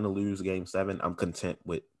 whether we win or lose game 7, I'm content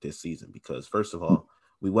with this season because, first of all,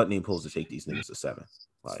 we wasn't even supposed to take these niggas to 7.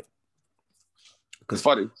 Like, it's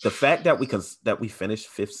funny. The fact that we finished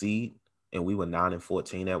 5th seed and we were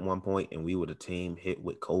 9-14 at one point and we were the team hit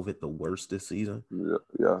with COVID the worst this season. Yeah,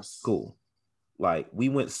 yes. Cool. Like, we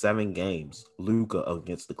went 7 games, Luka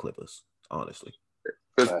against the Clippers, honestly.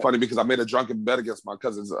 It's funny because I made a drunken bet against my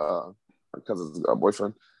cousin's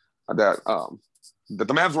boyfriend. That the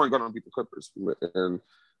Mavs weren't going to beat the Clippers, and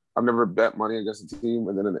I've never bet money against a team.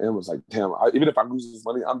 And then in the end, was like, damn. Even if I lose this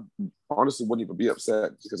money, I'm honestly wouldn't even be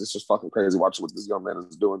upset because it's just fucking crazy watching what this young man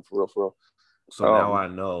is doing for real. So now I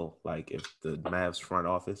know, like, if the Mavs front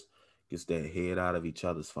office gets their head out of each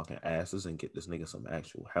other's fucking asses and get this nigga some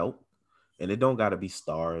actual help, and it don't got to be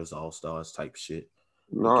stars, all stars type shit.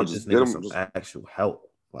 No, get this nigga some actual help.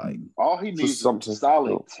 Like, all he needs is a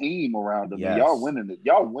solid team around him. Yes. Y'all winning it.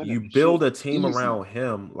 Y'all winning. You build a team around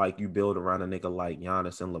him like you build around a nigga like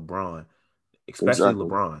Giannis and LeBron, especially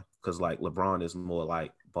LeBron, because like LeBron is more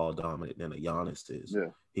like ball dominant than a Giannis is.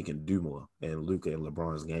 Yeah. He can do more, and Luka and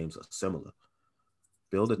LeBron's games are similar.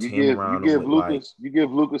 Build a team around him. You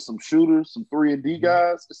give Lucas some shooters, some 3-and-D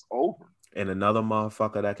guys. It's over. And another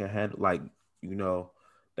motherfucker that can handle, like,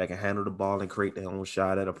 that can handle the ball and create their own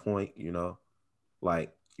shot at a point.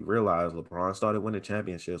 Like. You realize LeBron started winning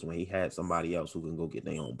championships when he had somebody else who can go get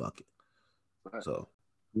their own bucket. So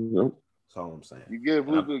that's all I'm saying. You give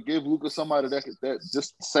Luka somebody that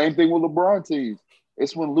just the same thing with LeBron teams.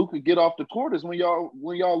 It's when Luka get off the court is when y'all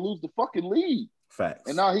lose the fucking lead. Facts.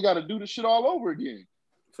 And now he got to do the shit all over again.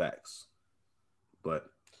 Facts. But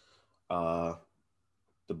the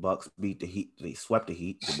Bucks beat the Heat. They swept the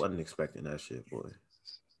Heat. They wasn't expecting that shit, boy.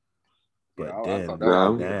 But I then, thought that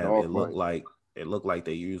was a damn, dog it looked like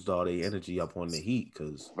they used all their energy up on the Heat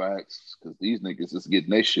because facts. Because these niggas is getting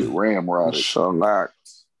their shit ramrodded.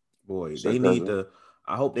 Shellacked. boy, they need to.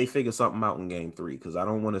 I hope they figure something out in Game 3 because I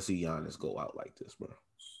don't want to see Giannis go out like this, bro.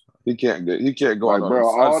 He can't go Like, out, bro.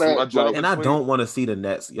 All that, and I don't want to see the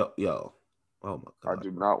Nets. Yo. Oh my god, I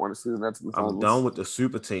do not want to see the Nets in the finals. I'm done with the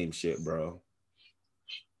super team shit, bro.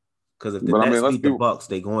 Because if the Nets beat the Bucks,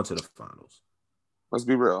 they go into the finals. Let's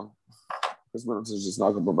be real. This Middleton is just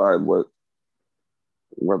not going to provide what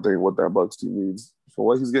that Bucks team needs for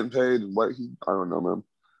what he's getting paid and what I don't know, man.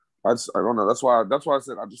 I don't know. That's why I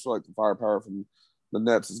said I just feel like the firepower from the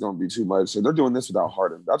Nets is going to be too much. And they're doing this without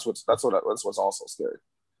Harden. That's what's also scary.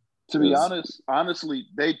 To be honest, honestly,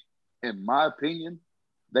 they, in my opinion,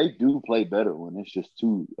 they do play better when it's just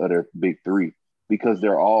two of their big three because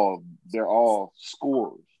they're all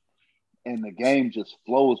scorers, and the game just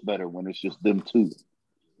flows better when it's just them two.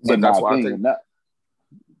 In my opinion,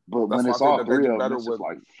 but when it's all three of them, it's just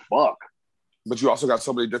like fuck. But you also got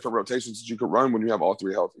so many different rotations that you could run when you have all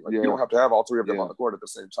three healthy. Like you don't have to have all three of them on the court at the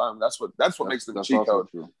same time. That's what makes them cheat code.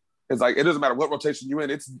 It's like it doesn't matter what rotation you in.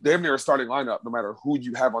 It's damn near a starting lineup, no matter who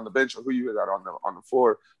you have on the bench or who you got on the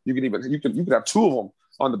floor. You could have two of them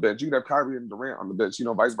on the bench. You could have Kyrie and Durant on the bench. You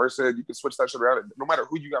know, vice versa. You can switch that shit around. No matter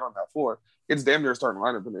who you got on that floor, it's damn near a starting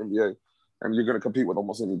lineup in the NBA, and you're going to compete with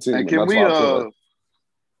almost any team. And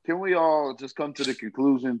can we all just come to the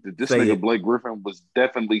conclusion that this nigga Blake Griffin was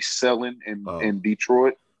definitely selling in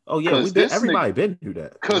Detroit? Oh yeah, everybody been through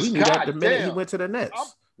that. Because we knew that the minute he went to the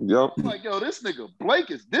Nets. Yep. I'm like, yo, this nigga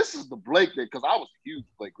Blake this is the Blake that, because I was a huge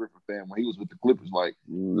Blake Griffin fan when he was with the Clippers. Like,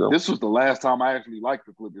 This was the last time I actually liked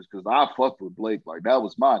the Clippers because I fucked with Blake. Like, that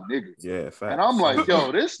was my nigga. Yeah, fact. And I'm like,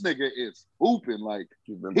 yo, this nigga is hooping. Like,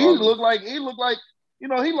 he looked like, you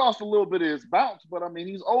know, he lost a little bit of his bounce, but I mean,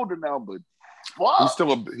 he's older now, but fuck.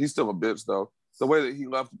 He's still a bitch though. The way that he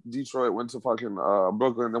left Detroit, went to fucking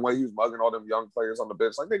Brooklyn, the way he was mugging all them young players on the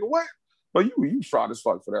bench, like, nigga, what? But you fraud as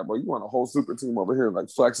fuck for that, bro. You want a whole super team over here, like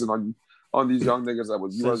flexing on these young niggas that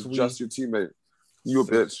was just your teammate. You a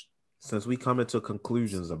bitch. Since we come into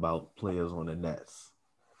conclusions about players on the Nets,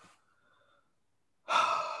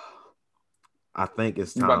 I think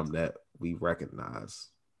it's time that we recognize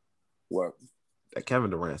what that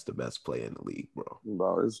Kevin Durant's the best player in the league, bro.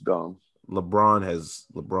 Bro, it's dumb.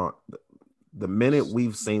 LeBron. The minute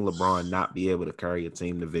we've seen LeBron not be able to carry a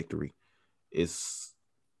team to victory, it's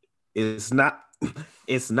not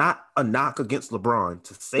a knock against LeBron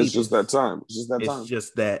to say it's just that time. It's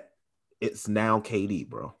just that it's now KD,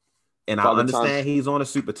 bro. And I understand he's on a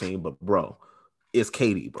super team, but bro, it's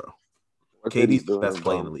KD, bro. KD's the best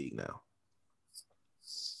player in the league now.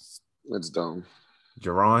 It's dumb.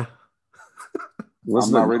 Jerron?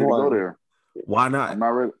 I'm not ready to go there. Why not? I'm not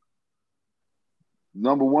ready.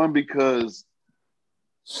 Number one,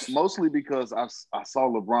 mostly because I saw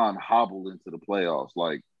LeBron hobble into the playoffs.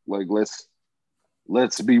 Like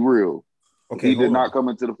let's be real. Okay, he did not come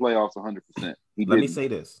into the playoffs 100%. Let me say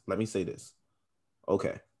this.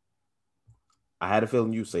 Okay. I had a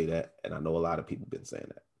feeling you say that, and I know a lot of people been saying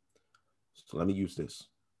that. So let me use this.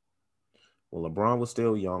 When LeBron was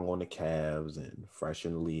still young on the Cavs and fresh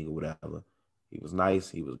in the league or whatever, he was nice.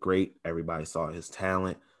 He was great. Everybody saw his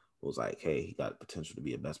talent. It was like, hey, he got the potential to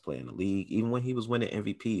be a best player in the league, even when he was winning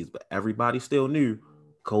MVPs. But everybody still knew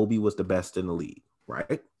Kobe was the best in the league,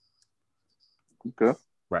 right? Okay.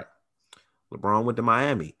 Right. LeBron went to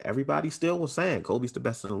Miami. Everybody still was saying Kobe's the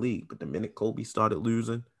best in the league. But the minute Kobe started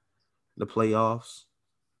losing the playoffs,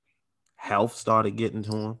 health started getting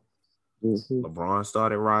to him. Mm-hmm. LeBron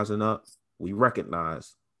started rising up. We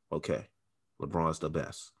recognized, okay, LeBron's the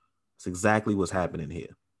best. That's exactly what's happening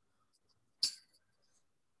here.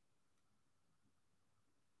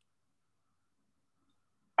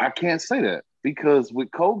 I can't say that because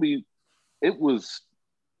with Kobe,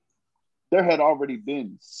 there had already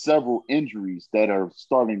been several injuries that are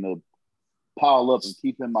starting to pile up and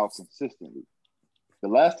keep him out consistently. The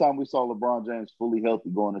last time we saw LeBron James fully healthy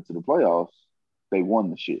going into the playoffs, they won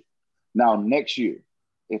the shit. Now, next year,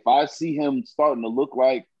 if I see him starting to look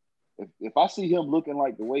like, if I see him looking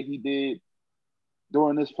like the way he did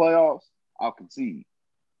during this playoffs, I'll concede.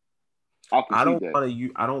 I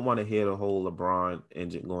don't want to hear the whole LeBron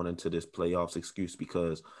engine going into this playoffs excuse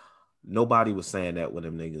because nobody was saying that when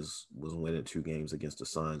them niggas was winning 2 games against the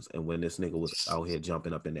Suns and when this nigga was out here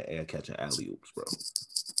jumping up in the air catching alley-oops, bro.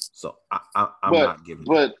 So I'm not giving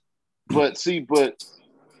But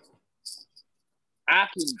I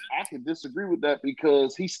can disagree with that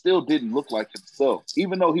because he still didn't look like himself.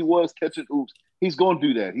 Even though he was catching oops, he's going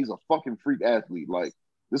to do that. He's a fucking freak athlete. Like,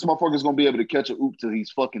 this motherfucker's going to be able to catch a oop till he's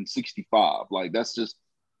fucking 65. Like, that's just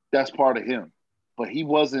That's part of him. But he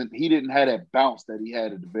didn't have that bounce that he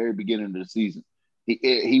had at the very beginning of the season.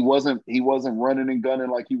 He wasn't running and gunning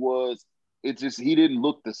like he was. It's just he didn't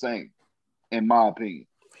look the same, in my opinion.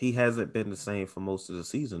 He hasn't been the same for most of the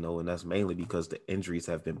season, though, and that's mainly because the injuries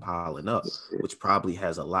have been piling up, which probably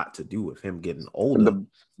has a lot to do with him getting older.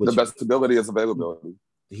 The best ability is availability.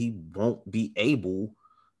 He won't be able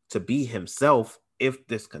to be himself if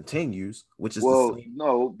this continues, which is before he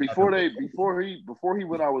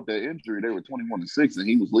went out with that injury, they were 21-6, and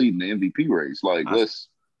he was leading the MVP race. Like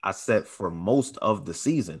I said for most of the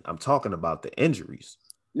season, I'm talking about the injuries.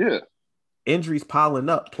 Yeah, injuries piling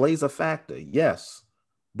up plays a factor, yes.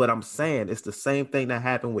 But I'm saying it's the same thing that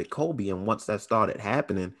happened with Kobe. And once that started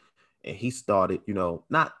happening and he started,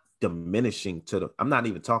 not diminishing I'm not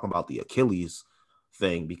even talking about the Achilles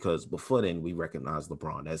thing because before then we recognized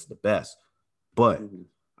LeBron as the best. But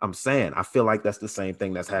I'm saying I feel like that's the same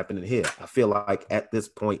thing that's happening here. I feel like at this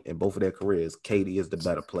point in both of their careers, KD is the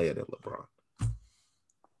better player than LeBron.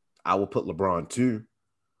 I will put LeBron 2.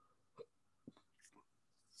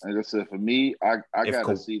 Like I said, for me, I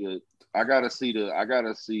gotta see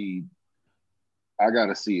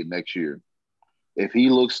it next year. If he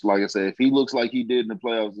looks like he did in the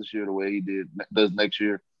playoffs this year, the way he does next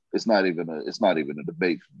year, it's not even a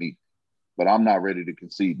debate for me. But I'm not ready to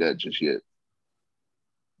concede that just yet.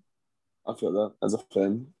 I feel that as a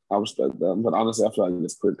fan, I respect that. But honestly, I feel like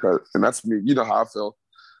it's clear cut, and that's me. You know how I feel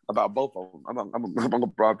about both of them. I'm a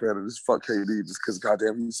broad fan and just fuck KD just because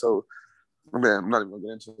goddamn he's so. Man, I'm not even gonna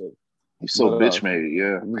get into it. He's so bitch made,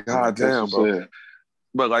 yeah. God damn, bro.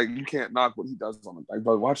 But like, you can't knock what he does on it. Like,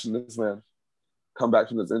 but watching this man come back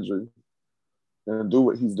from this injury and do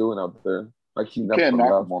what he's doing out there, like he never can't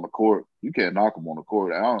knock him on the court. You can't knock him on the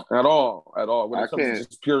court at all. When it comes to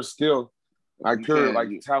just pure skill, like pure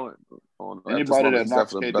talent. Anybody that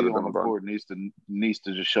knocks KD on the court needs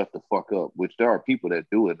to just shut the fuck up. Which there are people that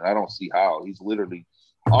do it. And I don't see how. He's literally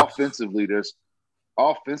offensively,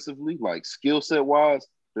 like skill set wise,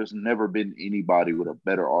 there's never been anybody with a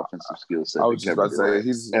better offensive skill set. I was just about to say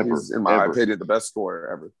he's in my opinion the best scorer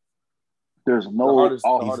ever. He's not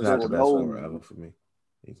the best scorer ever for me.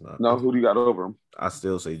 He's not. No, who do you got over him? I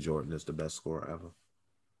still say Jordan is the best scorer ever.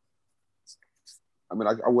 I mean,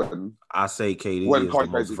 I wouldn't. I say KD is the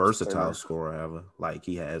most versatile scorer ever. Like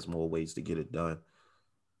he has more ways to get it done.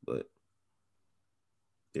 But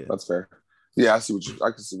yeah, that's fair. Yeah, I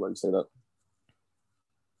can see why you say that.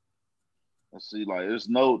 I see, like there's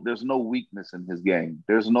no weakness in his game.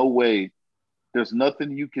 There's no way. There's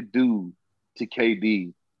nothing you could do to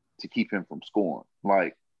KD to keep him from scoring.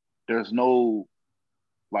 Like there's nothing.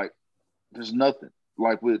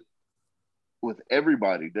 Like with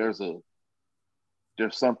everybody, there's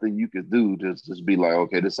something you could do to just be like,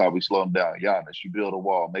 okay, this is how we slow him down. Giannis, you build a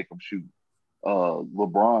wall, make him shoot.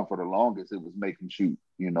 LeBron for the longest, it was make him shoot.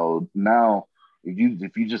 Now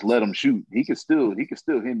if you just let him shoot, he can still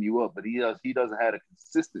hem you up, but he doesn't have a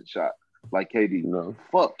consistent shot like KD. No.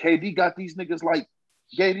 Fuck, KD got these niggas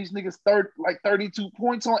gave these niggas 32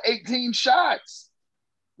 points on 18 shots.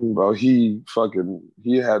 Bro, he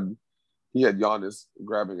had Giannis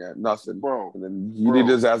grabbing at nothing, bro, and then he did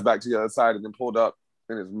his ass back to the other side and then pulled up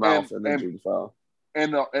in his mouth and then drew the foul.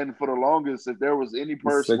 And for the longest, if there was any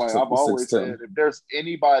person, like I've always said, if there's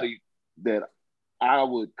anybody that I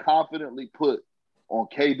would confidently put on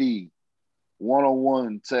KD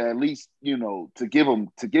one-on-one to at least, to give him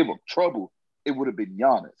trouble, it would have been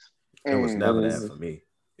Giannis. It was never that for me.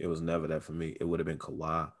 It was never that for me. It would have been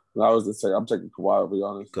Kawhi. I was to say, I'm taking Kawhi over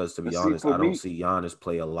Giannis. Because to be honest, I don't see Giannis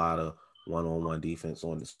play a lot of one-on-one defense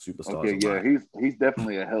on the superstars. Okay, yeah, he's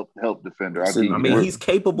definitely a help defender. He's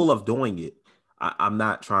capable of doing it. I'm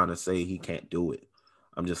not trying to say he can't do it.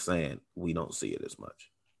 I'm just saying we don't see it as much.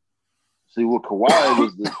 See, with Kawhi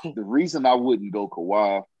was the reason I wouldn't go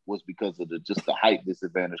Kawhi was because of the height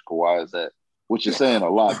disadvantage Kawhi is at, which is saying a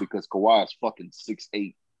lot because Kawhi is fucking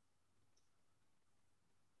 6'8".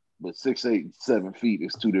 But 6'8" and 7 feet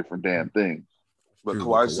is two different damn things. But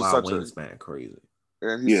Kawhi's just such wingspan crazy.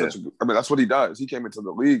 And he's that's what he does. He came into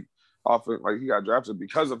the league often, like he got drafted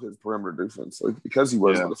because of his perimeter defense, like because he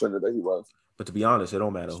was the defender that he was. But to be honest, it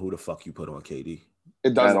don't matter who the fuck you put on KD.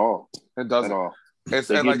 It doesn't. At all. It doesn't. At all.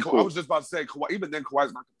 And like I was just about to say, Kawhi, even then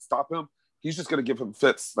Kawhi's not going to stop him. He's just going to give him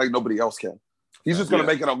fits like nobody else can. He's just going to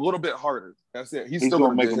make it a little bit harder. That's it. He's still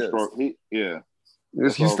going to make him strong.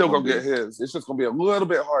 He's still gonna get his. It's just gonna be a little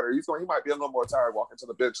bit harder. He might be a little more tired walking to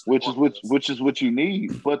the bench. Which is what you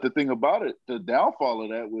need. But the thing about it, the downfall of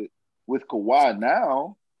that with Kawhi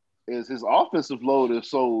now is his offensive load is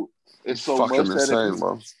so much insane, that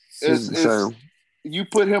bro. It's insane. you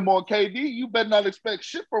put him on KD, you better not expect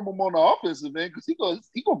shit from him on the offensive end because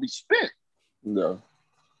he gonna be spent. Yeah.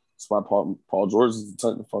 That's why Paul George is the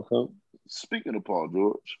type to fuck up. Speaking of Paul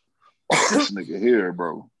George, this nigga here,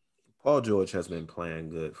 bro. Paul George has been playing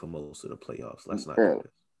good for most of the playoffs. Let's not Bro. do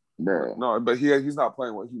this. Bro. No, but he's not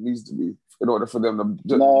playing what he needs to be in order for them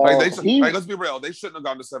to. No, let's be real. They shouldn't have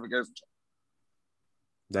gone to 7 games.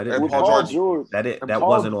 That didn't Paul George. That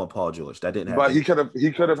wasn't on Paul George. That didn't happen. But he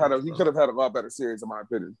could have had a lot better series, in my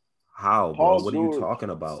opinion. How, bro? What are you talking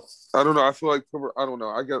about? I don't know. I feel like I don't know.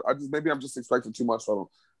 I'm just expecting too much from him.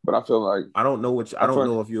 But I feel like I don't know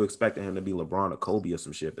if you're expecting him to be LeBron or Kobe or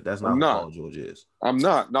some shit, but that's not what Paul George is. I'm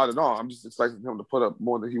not at all. I'm just expecting him to put up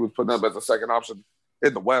more than he was putting up as a second option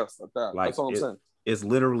in the West like that. That's all I'm saying. It's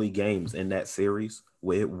literally games in that series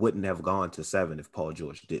where it wouldn't have gone to 7 if Paul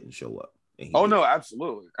George didn't show up. No,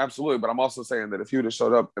 absolutely. But I'm also saying that if he would have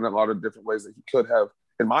showed up in a lot of different ways that he could have,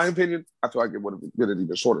 in my opinion, I feel like it would have been an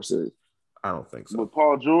even shorter series. I don't think so. With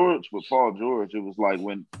Paul George, it was like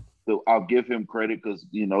I'll give him credit because,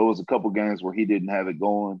 it was a couple games where he didn't have it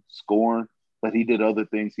going scoring, but he did other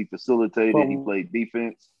things. He facilitated, he played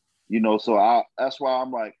defense, so that's why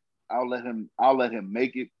I'm like, I'll let him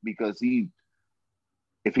make it because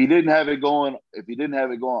if he didn't have it going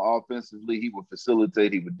offensively, he would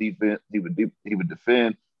facilitate, he would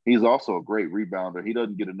defend. He's also a great rebounder. He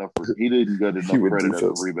didn't get enough credit as a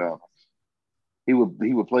rebounder. He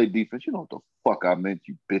would play defense. You know what the fuck I meant,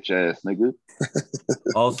 you bitch ass nigga.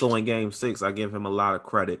 Also in game 6, I give him a lot of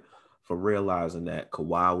credit for realizing that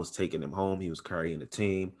Kawhi was taking him home. He was carrying the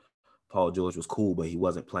team. Paul George was cool, but he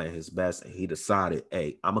wasn't playing his best. And he decided,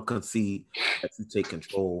 hey, I'm going to concede that you take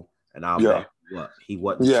control and I'll back you up. He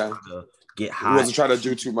wasn't trying to get high. He wasn't trying to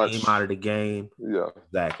do too much. Came out of the game. Yeah.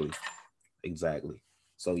 Exactly.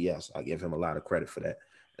 So, yes, I give him a lot of credit for that.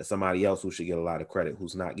 And somebody else who should get a lot of credit,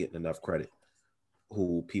 who's not getting enough credit,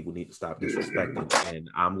 who people need to stop disrespecting, and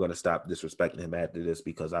I'm going to stop disrespecting him after this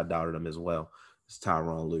because I doubted him as well. It's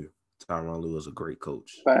Tyronn Lue. Tyronn Lue is a great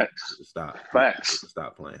coach. Facts. Stop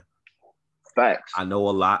playing. Facts. I know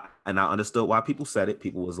a lot, and I understood why people said it.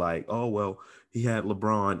 People was like, oh, well, he had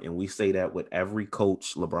LeBron, and we say that with every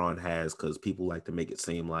coach LeBron has because people like to make it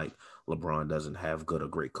seem like LeBron doesn't have good or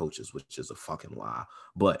great coaches, which is a fucking lie.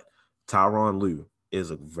 But Tyronn Lue is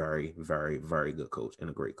a very, very, very good coach and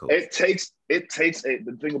a great coach.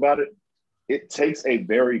 The thing about it, it takes a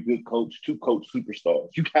very good coach to coach superstars.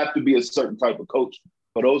 You have to be a certain type of coach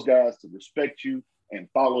for those guys to respect you and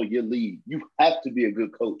follow your lead. You have to be a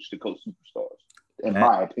good coach to coach superstars, in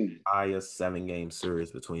my opinion. A 7-game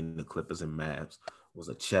series between the Clippers and Mavs was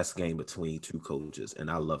a chess game between two coaches, and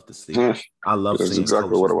I love to see it. I love seeing exactly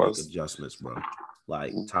coaches make adjustments, bro.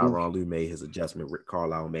 Like Tyronn Lue made his adjustment, Rick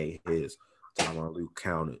Carlisle made his. Tyronn Lue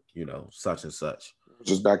counted, such and such.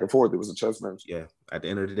 Just back and forth. It was a chess match. Yeah. At the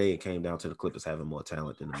end of the day, it came down to the Clippers having more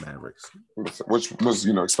talent than the Mavericks, which was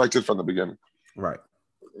expected from the beginning. Right.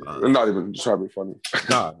 Not even trying to be funny.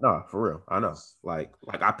 Nah, for real. I know. Like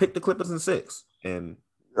I picked the Clippers in 6, and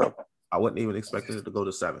I wasn't even expecting it to go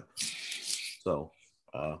to 7. So,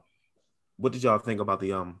 what did y'all think about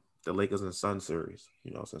the Lakers and Suns series?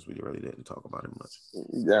 Since we really didn't talk about it much.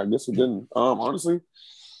 Yeah, I guess we didn't. Honestly,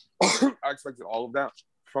 I expected all of that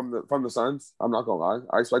from the Suns. I'm not gonna lie.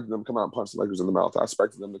 I expected them to come out and punch the Lakers in the mouth. I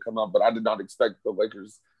expected them to come out, but I did not expect the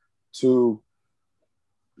Lakers to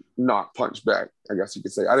not punch back, I guess you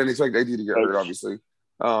could say. I didn't expect AD to get hurt, obviously.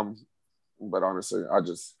 But honestly,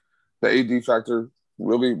 the AD factor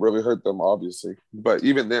really, really hurt them, obviously. But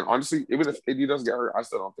even then, honestly, even if AD doesn't get hurt, I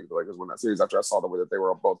still don't think the Lakers win that series after I saw the way that they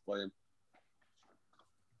were both playing.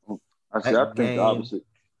 I think the opposite.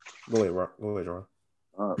 Go ahead, Ron.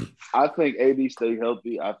 I think AD stay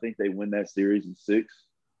healthy. I think they win that series in 6.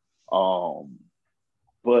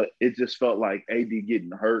 But it just felt like AD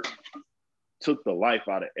getting hurt took the life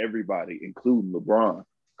out of everybody, including LeBron,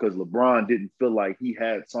 because LeBron didn't feel like he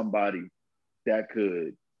had somebody that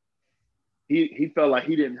could. He felt like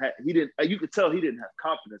he didn't. You could tell he didn't have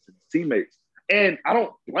confidence in his teammates, and I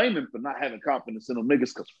don't blame him for not having confidence in them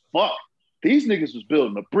niggas. Because fuck, these niggas was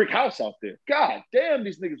building a brick house out there. God damn,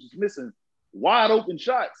 these niggas was missing wide open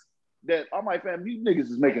shots. That I'm like, fam, these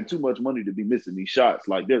niggas is making too much money to be missing these shots.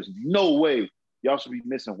 Like, there's no way y'all should be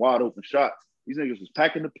missing wide open shots. These niggas was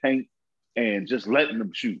packing the paint and just letting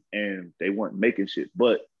them shoot, and they weren't making shit.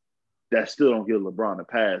 But that still don't give LeBron a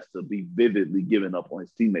pass to be vividly giving up on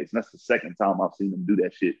his teammates. And that's the second time I've seen him do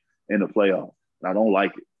that shit in the playoffs. And I don't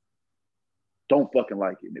like it. Don't fucking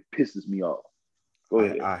like it. And it pisses me off. Go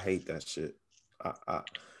ahead. I hate that shit.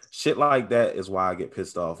 Shit like that is why I get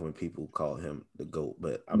pissed off when people call him the GOAT.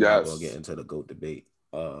 But I'm not going to get into the GOAT debate.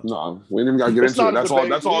 No, we ain't even gotta get into it. That's all.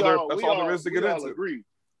 That's all there is to get into. Agree.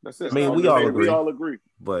 That's it. I mean, we all agree. We all agree.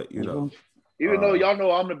 But you know, even though y'all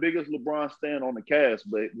know I'm the biggest LeBron stan on the cast,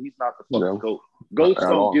 but he's not the fucking GOAT. Goats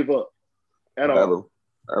don't give up at all.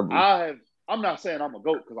 Ever. I'm not saying I'm a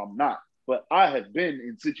GOAT because I'm not, but I have been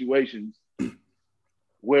in situations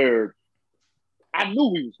where I knew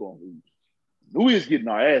we was going to lose. Knew we was getting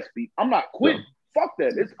our ass beat. I'm not quitting. Fuck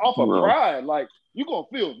that. It's off of pride. Like, you going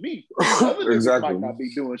to feel me. Other niggas might not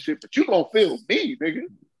be doing shit, but you going to feel me, nigga.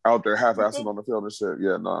 Out there half-assing on the field and shit.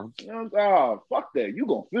 Yeah, no. Fuck that. You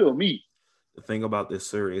going to feel me. The thing about this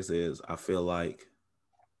series is I feel like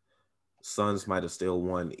Suns might have still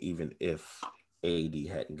won even if AD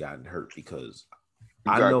hadn't gotten hurt because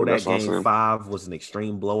I know that game 5 was an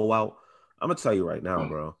extreme blowout. I'm going to tell you right now,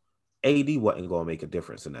 bro. AD wasn't going to make a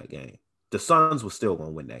difference in that game. The Suns were still going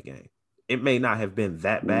to win that game. It may not have been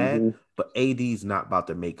that bad, but AD's not about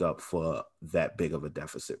to make up for that big of a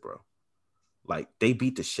deficit, bro. Like, they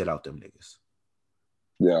beat the shit out them niggas.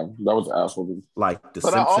 Yeah, that was an asshole. Like, the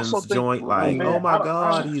Simpsons joint, like, oh my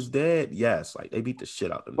God, he's dead. Yes, like, they beat the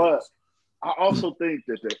shit out them niggas. I also think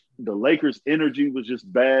that the Lakers' energy was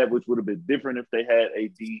just bad, which would have been different if they had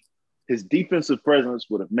AD. His defensive presence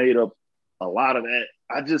would have made up a lot of that.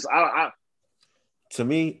 To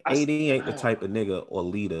me, AD ain't the type of nigga or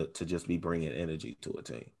leader to just be bringing energy to a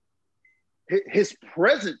team. His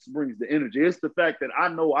presence brings the energy. It's the fact that I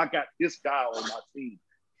know I got this guy on my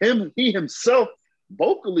team. He himself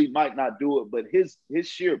vocally might not do it, but his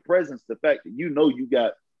sheer presence, the fact that you know you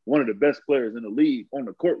got one of the best players in the league on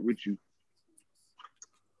the court with you,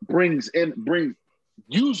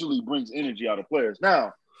 usually brings energy out of players.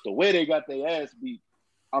 Now, the way they got their ass beat,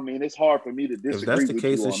 I mean, it's hard for me to disagree. If that's the with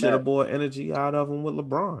case, you it should have brought energy out of him with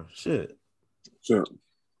LeBron. Shit. Sure.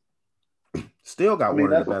 Still got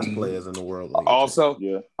one of the best players in the world. Also,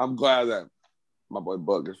 I'm glad that my boy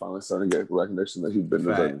Buck is finally starting to get recognition that he's been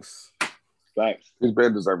deserving. Facts. He's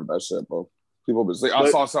been deserving that shit, bro. People been saying. I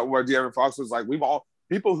saw something where De'Aaron Fox was like,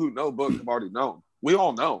 people who know Book have already known. We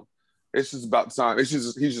all know. It's just about time. He's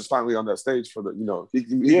just finally on that stage for the, you don't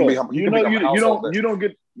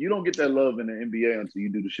get that love in the NBA until you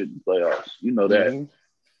do the shit in the playoffs. You know that. Mm-hmm.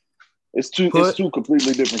 It's two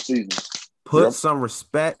completely different seasons. Put some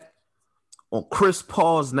respect on Chris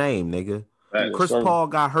Paul's name, nigga. Chris Paul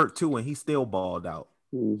got hurt too, and he still balled out.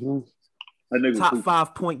 Mm-hmm. Top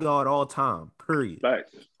 5 point guard all time. Period.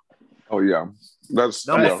 Facts. Oh yeah, that's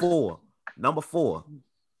number 4. Number 4.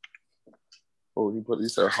 Oh, he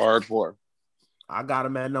said hard 4. I got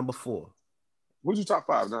him at number 4. Who's your top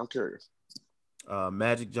 5? Now I'm curious.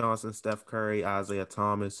 Magic Johnson, Steph Curry, Isaiah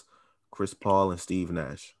Thomas, Chris Paul, and Steve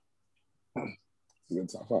Nash. Good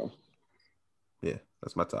top 5. Yeah,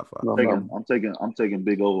 that's my top 5. I'm taking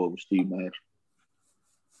Big O over Steve Nash.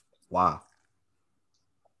 Wow.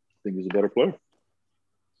 I think he's a better player.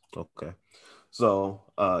 Okay. So,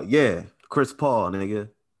 Chris Paul, nigga.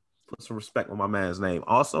 Put some respect on my man's name.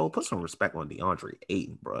 Also, put some respect on DeAndre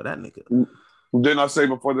Ayton, bro. That nigga. Didn't I say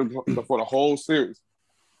before the whole series?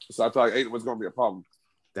 So I thought like Ayton was going to be a problem.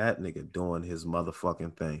 That nigga doing his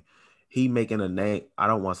motherfucking thing. He making a name. I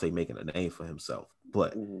don't want to say making a name for himself,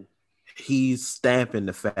 but he's stamping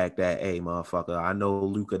the fact that, hey, motherfucker, I know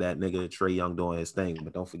Luka, that nigga, Trae Young doing his thing,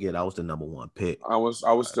 but don't forget, I was the number 1 pick. I was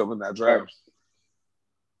still in that draft.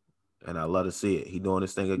 And I love to see it. He doing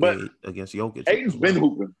his thing against Jokic. Ayton's been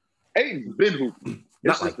hooping.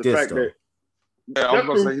 Not like this, though. I was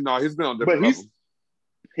going to say, he's been on different levels.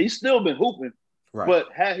 He's still been hooping. Right. But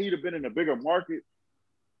had he been in a bigger market,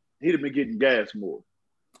 he'd have been getting gas more.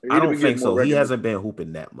 I don't think so. He hasn't been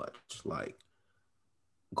hooping that much. Like,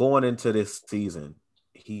 going into this season,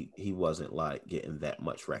 he wasn't, like, getting that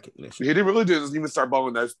much recognition. He didn't even start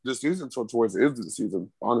balling this season towards the end of the season,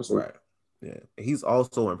 honestly. Right. Yeah. He's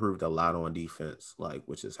also improved a lot on defense, like,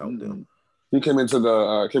 which has helped him. He came into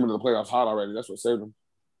the playoffs hot already. That's what saved him.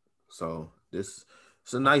 So it's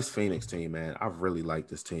a nice Phoenix team, man. I really like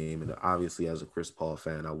this team, and obviously, as a Chris Paul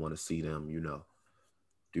fan, I want to see them,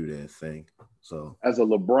 do their thing. So, as a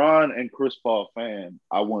LeBron and Chris Paul fan,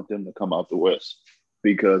 I want them to come out the West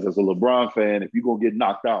because, as a LeBron fan, if you're gonna get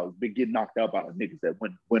knocked out, get knocked out by the niggas that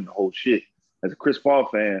win the whole shit. As a Chris Paul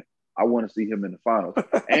fan, I want to see him in the finals.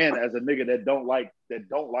 And as a nigga that don't like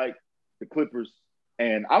the Clippers.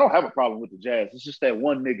 And I don't have a problem with the Jazz. It's just that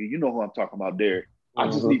one nigga, you know who I'm talking about, Derek. I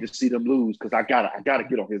just need to see them lose because I gotta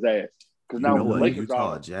get on his ass. Because now the Lakers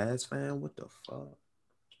are a Jazz fan. What the fuck?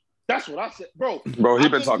 That's what I said, bro. Bro, he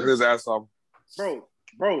been talking his ass off.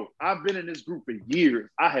 Bro, I've been in this group for years.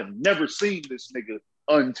 I have never seen this nigga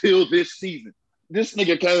until this season. This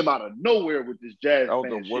nigga came out of nowhere with this Jazz. That was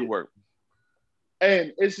the woodwork.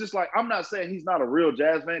 And it's just like, I'm not saying he's not a real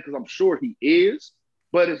Jazz fan because I'm sure he is,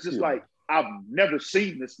 but it's just like, I've never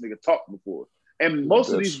seen this nigga talk before. And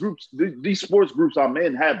most of these groups, these sports groups I'm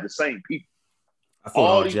in have the same people. I thought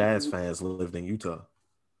all Jazz fans lived in Utah.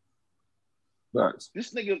 Nice.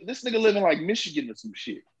 This nigga living like Michigan or some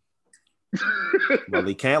shit. Well,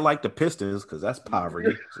 he can't like the Pistons because that's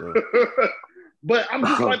poverty. So. But I'm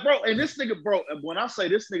just like, bro, and this nigga, bro, and when I say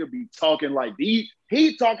this nigga be talking like he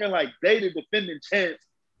talking like they the defending champs,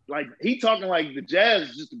 like he talking like the Jazz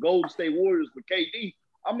is just the Golden State Warriors for KD.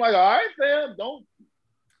 I'm like, all right, fam, don't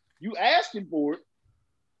you asking for it.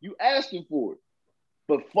 You asking for it.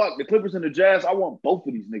 But fuck, the Clippers and the Jazz, I want both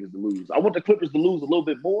of these niggas to lose. I want the Clippers to lose a little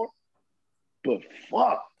bit more. But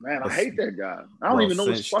fuck, man, I hate that guy. I don't even know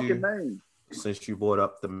his fucking name. Since you brought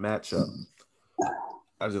up the matchup,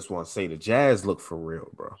 I just want to say the Jazz look for real,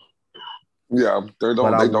 bro. Yeah, they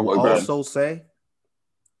don't look bad. Also say,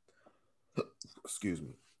 excuse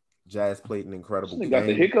me, Jazz played an incredible game. Got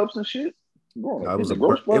the hiccups and shit. No, it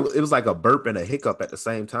was like a burp and a hiccup at the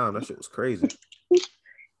same time. That shit was crazy.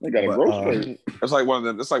 They got a growth spurt. It's like one of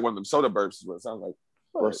them. It's like one of them soda burps. Is what it sounds like,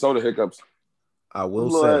 or soda hiccups. I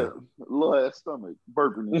will say, little ass stomach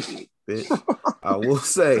burping and shit. Bitch, I will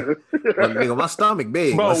say, nigga, my stomach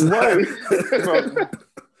big. No,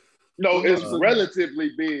 it's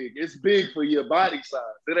relatively big. It's big for your body size.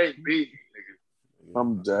 It ain't big, nigga.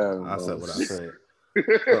 I'm down. I said what I said.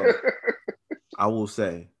 So, I will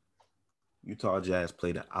say, Utah Jazz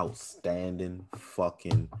played an outstanding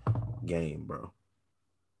fucking game, bro.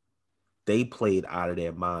 They played out of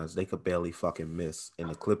their minds. They could barely fucking miss, and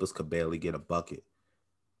the Clippers could barely get a bucket.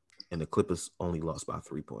 And the Clippers only lost by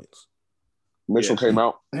 3 points. Mitchell came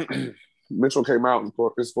out. Mitchell came out and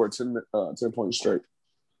scored 10 points straight.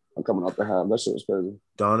 I'm coming off the half. That shit was crazy.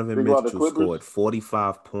 Donovan Mitchell scored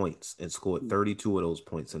 45 points and scored 32 of those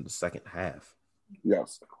points in the second half.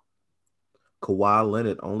 Yes. Kawhi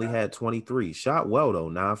Leonard only had 23. Shot well, though.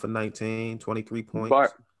 9 for 19, 23 points.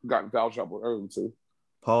 But got in foul trouble early, too.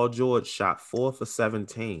 Paul George shot 4 for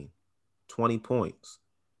 17, 20 points.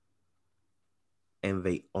 And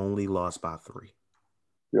they only lost by 3.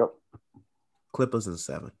 Yep. Clippers in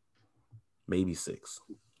 7, maybe 6.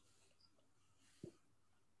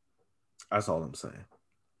 That's all I'm saying.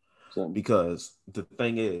 Because the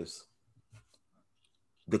thing is,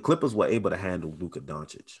 the Clippers were able to handle Luka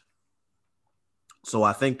Doncic. So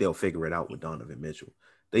I think they'll figure it out with Donovan Mitchell.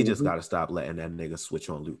 They just got to stop letting that nigga switch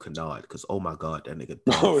on Luke Kennard because, oh my God, that nigga.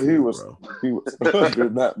 He was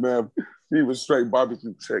that man. He was straight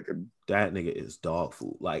barbecue chicken. That nigga is dog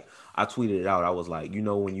food. Like, I tweeted it out. I was like, you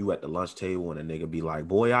know, when you at the lunch table and a nigga be like,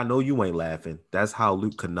 boy, I know you ain't laughing. That's how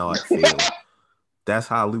Luke Kennard feel. That's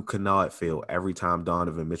how Luke Kennard feel every time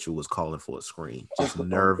Donovan Mitchell was calling for a screen. Just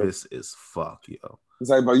nervous as fuck, yo. It's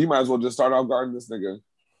like, but you might as well just start off guarding this nigga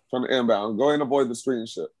from the inbound. Go and avoid the screen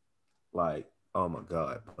shit. Like, oh my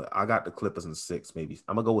God. But I got the Clippers in 6, maybe.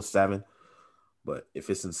 I'm gonna go with 7. But if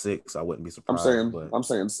it's in 6, I wouldn't be surprised. I'm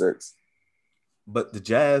saying 6. But the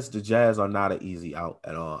Jazz are not an easy out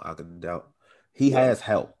at all. I could doubt. He has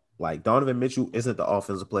help. Like, Donovan Mitchell isn't the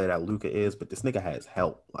offensive player that Luka is, but this nigga has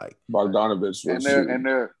help. Like, Bogdanovich,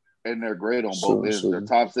 and they're great on both ends.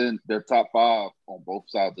 They're top 5 on both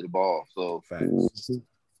sides of the ball. So, facts.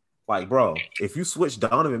 Like, bro, if you switch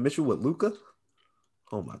Donovan Mitchell with Luka,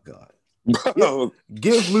 oh my God.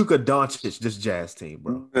 Give Luka Doncic this Jazz team,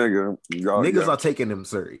 bro. Niggas are taking them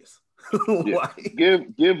serious. Like,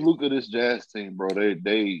 give Luka this Jazz team, bro.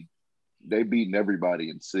 They beating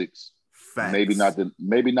everybody in 6. Facts. Maybe not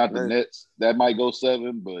the Nets. That might go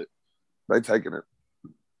 7, but they taking it.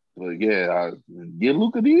 But yeah, give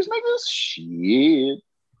Luka these niggas. Shit.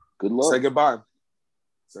 Good luck. Say goodbye.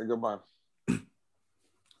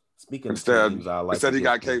 Speaking of teams, I like. Instead, he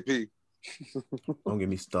got KP. Don't get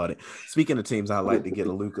me started. Speaking of teams, I like to get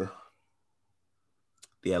a Luka.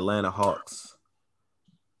 The Atlanta Hawks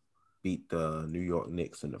beat the New York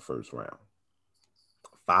Knicks in the first round,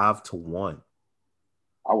 5-1.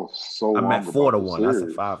 I was so. I'm at 4-1. I said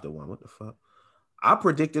 5-1. What the fuck? I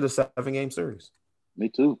predicted a 7-game series. Me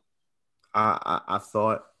too. I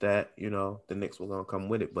thought that, you know, the Knicks were gonna come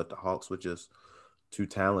with it, but the Hawks were just too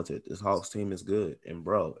talented. This Hawks team is good, and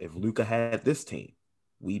bro, if Luka had this team,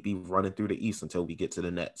 we'd be running through the East until we get to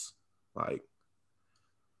the Nets. Like,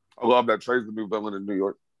 I love that Trey's the new villain in New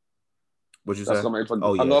York. What'd you say? I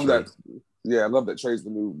love Trey. That. Yeah, I love that Trey's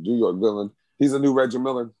the new New York villain. He's a new Reggie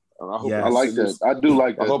Miller. I like that. I do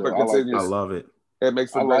like that. I hope it continues. I love it. It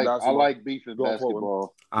makes for great basketball. I like beef in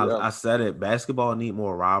basketball. I said it. Basketball need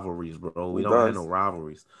more rivalries, bro. We don't have no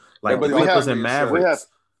rivalries. Like the Clippers and Mavericks.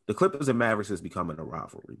 The Clippers and Mavericks is becoming a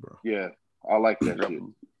rivalry, bro. Yeah, I like that shit.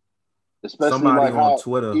 Especially somebody like on how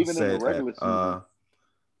Twitter even in the said regular that season.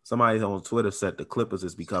 somebody on Twitter said the Clippers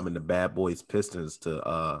is becoming the bad boys Pistons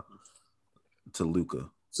to Luka.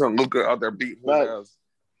 So Luka out there beating his ass.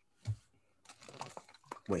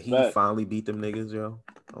 When he finally beat them niggas, yo.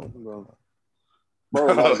 Oh no.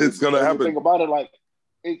 Bro, like, it's gonna happen. Think about it, like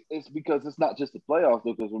it's because it's not just the playoffs.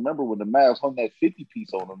 Because remember when the Mavs hung that 50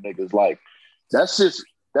 piece on them niggas, like that's just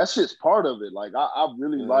part of it. Like I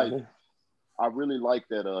really like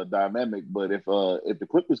that dynamic. But if the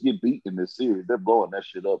Clippers get beat in this series, they're blowing that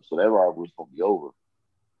shit up. So that rivalry's gonna be over.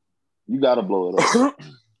 You gotta blow it up.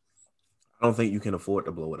 I don't think you can afford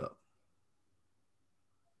to blow it up.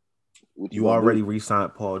 You already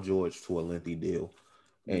re-signed Paul George to a lengthy deal,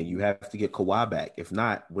 and you have to get Kawhi back. If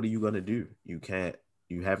not, what are you gonna do? You can't.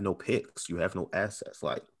 You have no picks. You have no assets.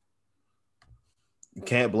 Like you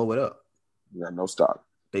can't blow it up. Yeah, no stock.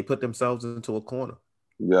 They put themselves into a corner.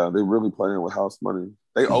 Yeah, they really playing with house money.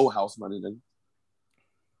 They owe house money, then.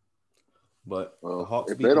 But the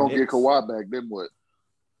Hawks if they don't get Kawhi back, then what?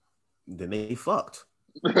 Then they fucked.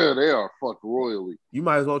 They are fucked royally. You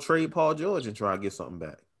might as well trade Paul George and try to get something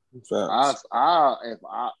back. I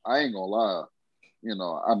ain't gonna lie. You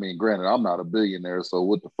know, I mean, granted, I'm not a billionaire, so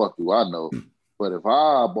what the fuck do I know? But if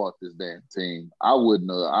I bought this damn team, I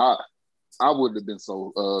wouldn't have been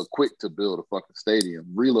so quick to build a fucking stadium.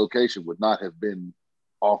 Relocation would not have been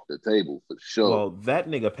off the table for sure. Well, that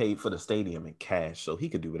nigga paid for the stadium in cash, so he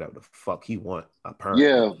could do whatever the fuck he want. Apparently.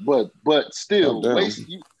 Yeah, but still,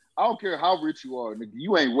 I don't care how rich you are, nigga.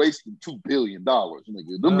 You ain't wasting $2 billion,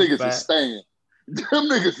 nigga. Them niggas are staying. Them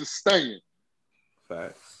niggas is staying.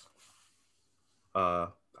 Facts.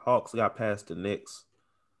 Hawks got past the Knicks.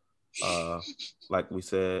 Like we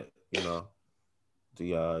said, you know,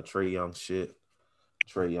 the Trae Young shit.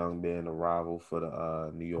 Trae Young being a rival for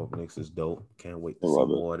the New York Knicks is dope. Can't wait to see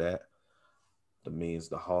more of that. That means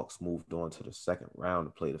the Hawks moved on to the second round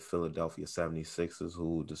to play the Philadelphia 76ers,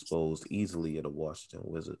 who disposed easily of the Washington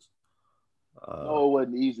Wizards. No, it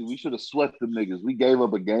wasn't easy. We should have swept them niggas. We gave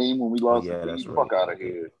up a game when we lost. Yeah, that's right. Fuck out of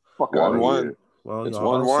here. Fuck out of here. Well, it's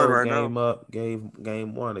 1-1 right now. Gave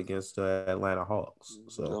game one against the Atlanta Hawks.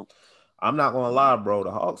 So I'm not gonna lie, bro. The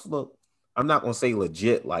Hawks look. I'm not gonna say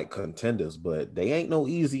legit like contenders, but they ain't no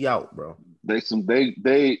easy out, bro. They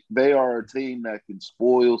are a team that can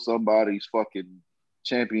spoil somebody's fucking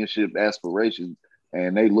championship aspirations,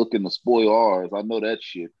 and they looking to spoil ours. I know that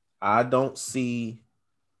shit. I don't see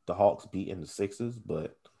the Hawks beating the Sixers,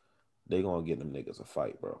 but they gonna get them niggas a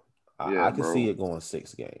fight, bro. I can see it going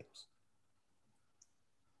 6 games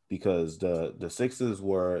because the Sixers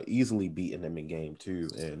were easily beating them in game 2,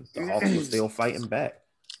 and the Hawks were still fighting back.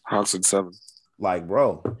 Hawks in 7. Like,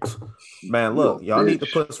 bro, man, look, y'all need to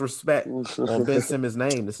put some respect on Ben Simmons'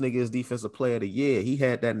 name. This nigga is Defensive Player of the Year. He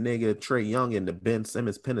had that nigga Trae Young in the Ben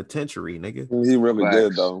Simmons penitentiary, nigga. He really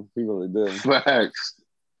did, though. He really did. Facts.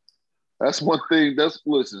 That's one thing.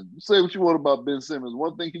 Listen, say what you want about Ben Simmons.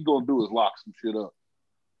 One thing he gonna do is lock some shit up.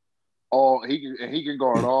 He can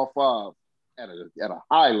guard all 5 at a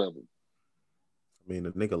high level. I mean,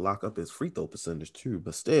 the nigga lock up his free throw percentage too,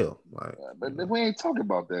 but still, like. But we ain't talking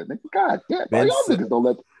about that, nigga. God damn, bro, y'all niggas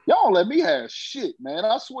don't let me have shit, man.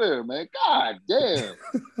 I swear, man. God damn.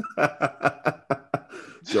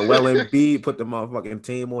 Joel Embiid put the motherfucking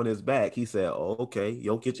team on his back. He said, "Oh, okay,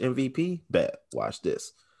 Jokic MVP, bet. Watch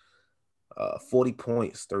this. 40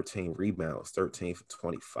 points, 13 rebounds, 13 for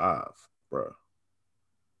 25, bro.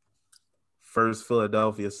 First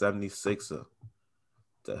Philadelphia 76er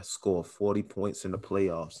to score 40 points in the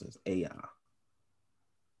playoffs since AI.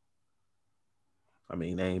 I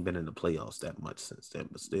mean, they ain't been in the playoffs that much since then,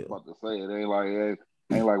 but still. I was about to say, it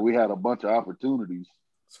ain't like we had a bunch of opportunities.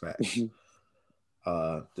 That's facts.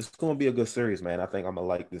 This is going to be a good series, man. I think I'm going to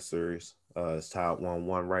like this series. It's tied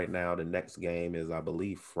 1-1 right now. The next game is, I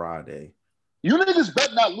believe, Friday. You niggas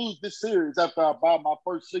better not lose this series after I buy my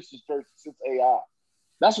first Sixers jersey since AI.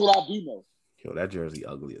 That's what I do know. Yo, that jersey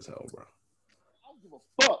ugly as hell, bro. I don't give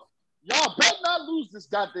a fuck. Y'all better not lose this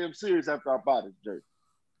goddamn series after I buy this jersey.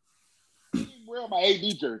 I'm wearing my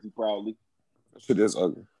AD jersey, probably. That shit is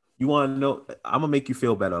ugly. You want to know? I'm going to make you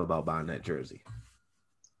feel better about buying that jersey.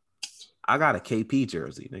 I got a KP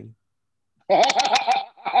jersey, nigga.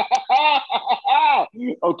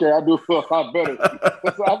 Okay, I do feel a lot better.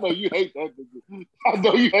 I know you hate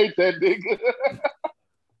that nigga.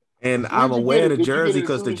 And I'm aware of the jersey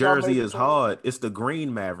because the jersey is hard. It's the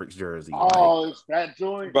Green Mavericks jersey. Oh, it's that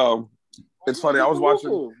joint. Bro, it's funny. I was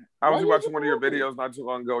watching one of your videos not too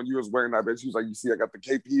long ago, and you was wearing that bitch. You was like, "You see, I got the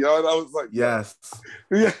KP on." I was like, "Yes."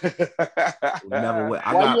 Yeah. Never went.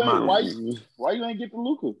 Why you ain't get the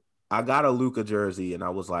Luka? I got a Luka jersey, and I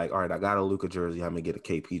was like, "All right, I got a Luka jersey. I'm gonna get a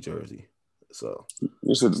KP jersey." So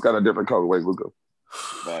you should just got a different colorway, Luka.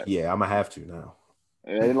 But yeah, I'm gonna have to now.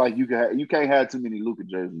 it ain't like you can't have too many Luka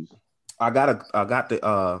jerseys. I got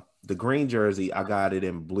the green jersey. I got it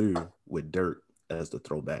in blue with dirt as the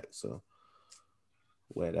throwback. So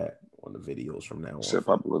wear that on the videos from now on. Shit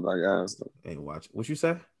probably look like ass. Hey, watch what you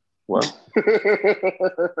say. What?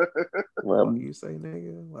 What you say,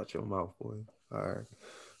 nigga? Watch your mouth, boy. All right.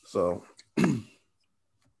 So,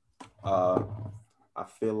 I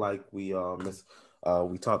feel like we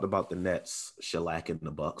talked about the Nets shellacking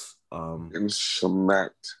the Bucks. And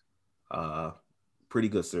shellacked. Pretty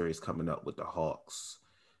good series coming up with the Hawks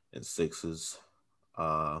and Sixers.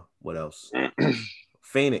 What else?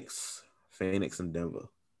 Phoenix and Denver.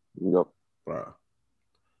 Yep. Bro.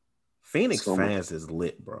 Phoenix fans is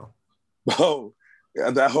lit, bro. Oh,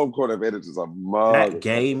 yeah, that home court advantage is a mug. That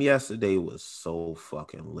game yesterday was so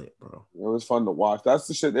fucking lit, bro. It was fun to watch. That's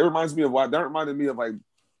the shit. That reminded me of like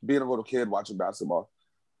being a little kid watching basketball.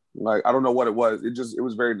 Like, I don't know what it was. It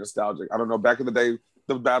was very nostalgic. I don't know. Back in the day,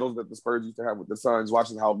 the battles that the Spurs used to have with the Suns,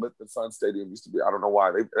 watching how lit the Sun Stadium used to be. I don't know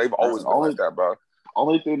why. They've always been like that, bro.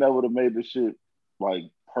 Only thing that would have made the shit like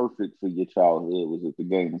perfect for your childhood was if the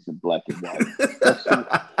game was in black and white.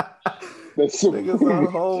 That's niggas a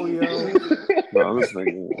whole, yo. No, this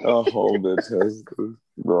nigga a whole bitch.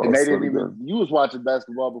 Bro, and they didn't even. You was watching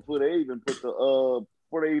basketball before they even put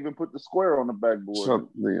the square on the backboard. Shut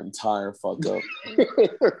the entire fuck up.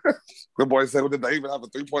 The boy said, "Did they even have a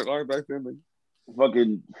 3-point line back then?"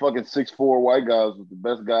 Fucking 6'4" white guys was the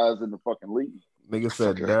best guys in the fucking league. Nigga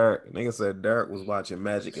said Derek was watching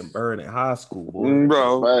Magic and Bird in high school, boy.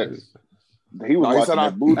 Bro. Facts. He was he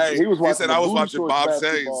said I was watching Bob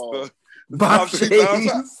Shays. Bob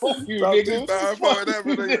Shays. Fuck you, nigga.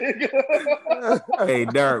 Hey,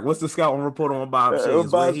 Derek, what's the scouting report on Bob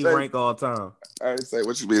Shays? Where he rank all time? I ain't say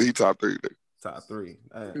what you mean. He top 3. Nigga.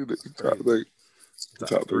 Top 3.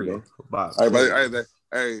 Top 3. Bob.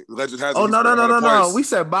 Hey, legend has. Oh no! We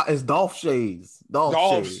said Bob is Dolph Shays.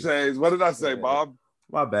 Dolph Shays. What did I say, Bob?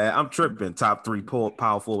 My bad. I'm tripping. Top 3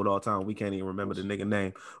 power forward all time. We can't even remember the nigga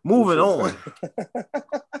name. Moving on.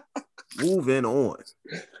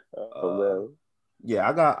 Yeah,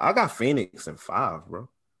 I got Phoenix in 5, bro.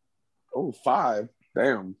 Oh, 5.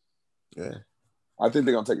 Damn. Yeah. I think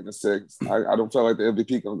they're gonna take it to 6. I don't feel like the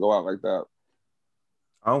MVP gonna go out like that.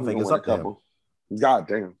 I don't think it's up there. God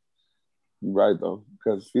damn. You're right though,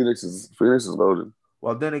 because Phoenix is loaded.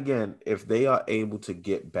 Well, then again, if they are able to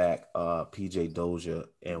get back PJ Dozier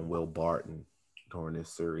and Will Barton during this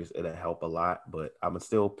series, it'll help a lot. But I'm gonna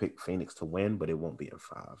still pick Phoenix to win, but it won't be in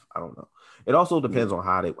 5. I don't know. It also depends on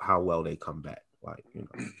how well they come back. Like, you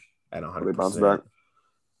know, at 100%. They bounce back.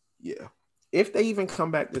 Yeah, if they even come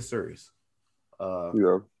back this series.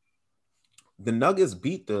 Yeah. The Nuggets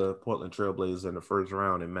beat the Portland Trailblazers in the first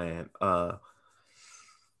round, and man,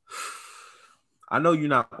 I know you're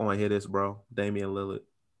not going to hear this, bro, Damian Lillard,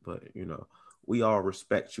 but, you know, we all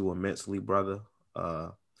respect you immensely, brother.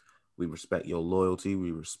 We respect your loyalty.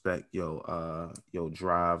 We respect your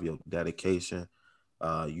drive, your dedication.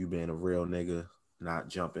 You being a real nigga, not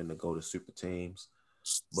jumping to go to super teams.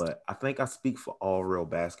 But I think I speak for all real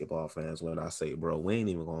basketball fans when I say, bro, we ain't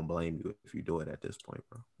even going to blame you if you do it at this point,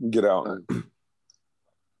 bro. Get out.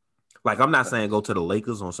 Like, I'm not saying go to the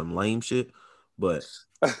Lakers on some lame shit, but,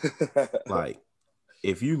 like,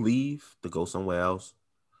 if you leave to go somewhere else,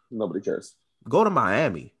 nobody cares. Go to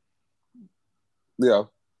Miami. Yeah,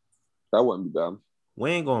 that wouldn't be bad. We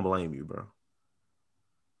ain't gonna blame you, bro.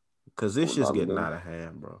 Cause this shit's getting out of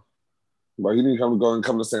hand, bro. But you need to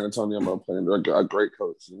come to San Antonio. I'm playing a great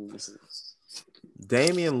coach.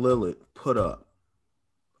 Damian Lillard put up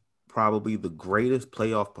probably the greatest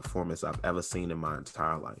playoff performance I've ever seen in my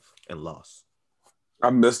entire life and lost. I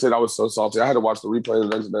missed it. I was so salty. I had to watch the replay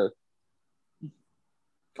the next day.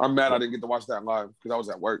 I'm mad I didn't get to watch that live because I was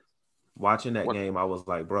at work. Watching that game, I was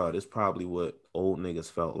like, bro, this is probably what old niggas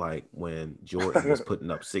felt like when Jordan was putting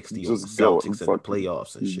up 60 on the Celtics in the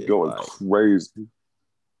playoffs and shit. Going like, crazy.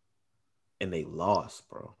 And they lost,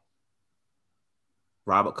 bro.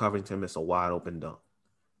 Robert Covington missed a wide open dunk.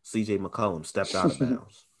 CJ McCollum stepped out of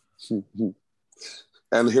bounds.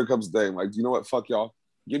 And here comes Dame. Like, you know what? Fuck y'all.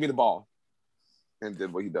 Give me the ball. And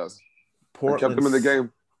did what he does. Kept him in the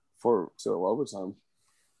game till overtime.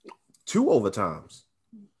 2 overtimes.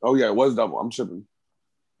 Oh, yeah, it was double. I'm tripping.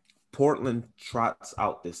 Portland trots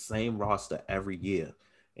out the same roster every year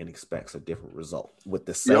and expects a different result with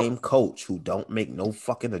the same coach who don't make no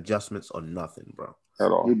fucking adjustments or nothing, bro.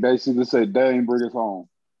 At all. He basically said, Dame, bring us home.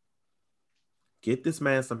 Get this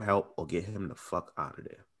man some help or get him the fuck out of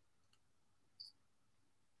there.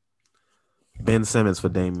 Ben Simmons for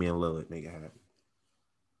Damian Lillard, make it happen.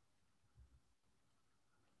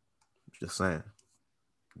 Just saying.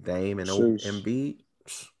 Dame and Embiid.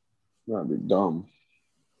 That'd be dumb.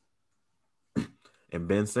 And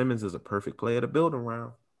Ben Simmons is a perfect player to build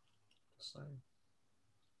around.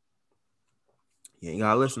 You ain't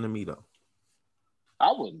gotta listen to me though.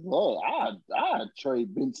 I would love. I'd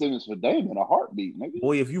trade Ben Simmons for Dame in a heartbeat, nigga.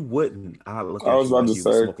 Boy, if you wouldn't, I'd look at I was you about like to you say,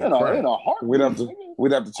 was smoking crack. In a heartbeat.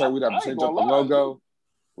 We'd have to change up the logo.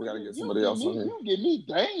 We gotta get somebody else on here. You give me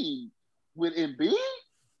Dame with Embiid,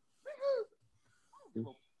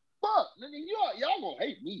 nigga. Fuck, nigga, y'all gonna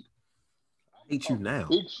hate me. I hate you now.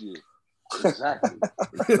 Big shit. Exactly,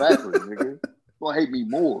 nigga. Gonna hate me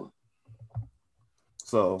more.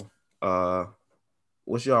 So,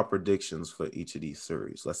 what's y'all predictions for each of these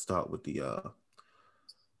series? Let's start with the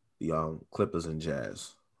Clippers and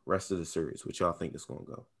Jazz. Rest of the series, what y'all think is gonna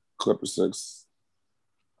go? Clippers 6.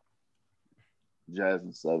 Jazz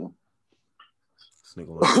in 7. This nigga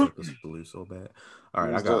wants Clippers to lose so bad. All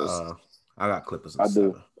right, I got Clippers in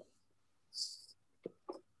 7.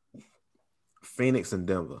 Phoenix and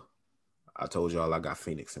Denver. I told y'all I got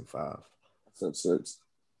Phoenix in 5. I said 6.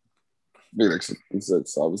 Phoenix in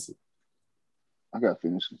 6, obviously. I got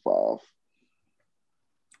Phoenix in 5.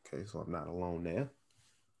 Okay, so I'm not alone there.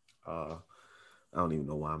 I don't even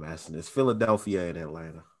know why I'm asking this. Philadelphia and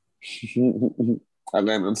Atlanta.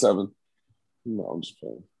 Atlanta in 7. No, I'm just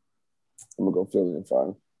playing. I'm gonna go Philly in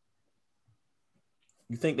 5.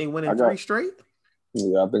 You think they win in 3 straight?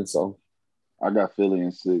 Yeah, I think so. I got Philly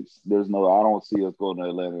in 6. I don't see us going to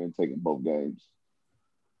Atlanta and taking both games.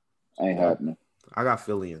 Ain't happening. I got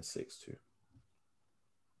Philly in 6 too.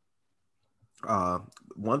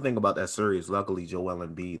 One thing about that series, luckily Joel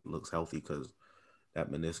Embiid looks healthy because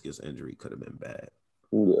that meniscus injury could have been bad.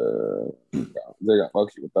 Yeah, they got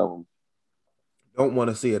lucky with that one. Don't want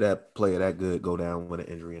to see that player that good go down with an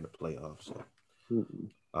injury in the playoffs.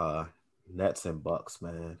 So. Nets and Bucks,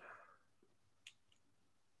 man.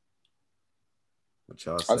 What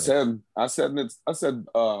y'all say? I said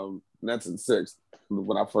Nets in 6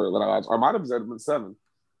 when I watched. I might have said them in 7.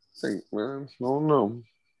 Think, man, I don't know.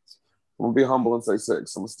 I'm gonna be humble and say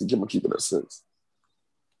 6. I'm gonna keep it at 6.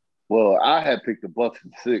 Well, I had picked the Bucks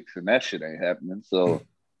in 6, and that shit ain't happening. So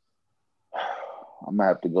I'm gonna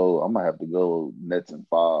have to go Nets in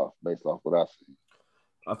 5 based off what I see.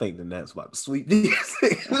 I think the Nets about to sweep these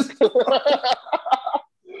things.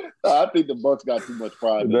 I think the Bucks got too much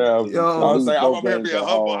pride. Damn. I was saying, I'm up here being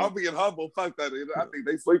humble. I'm being humble. Fuck that. I think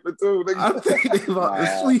they sleeping too. I think they about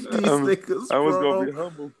to sweep these niggas. I was gonna be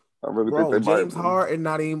humble. I really think they James Harden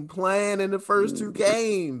not even playing in the first 2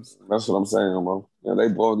 games. That's what I'm saying, bro. Yeah, they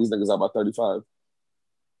blowing these niggas out by 35.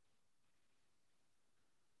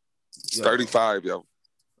 35, yo.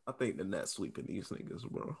 I think the Nets sweeping these niggas,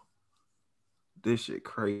 bro. This shit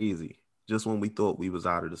crazy. Just when we thought we was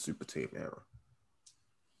out of the super team era.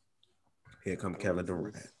 Here come Kevin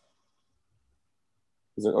Durant.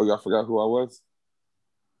 He's like, oh, y'all forgot who I was?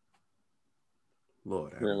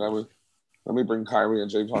 Lord. Yeah, let me bring Kyrie and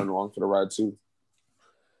James Harden along for the ride, too.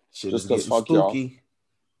 Shit just because fuck spooky. Y'all.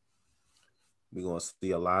 We're going to see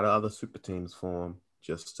a lot of other super teams form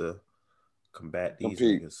just to combat these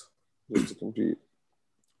niggas. Just to compete.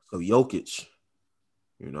 So Jokic,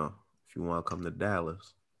 if you want to come to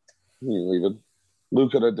Dallas. He ain't leaving.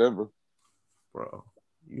 Luka to Denver. Bro,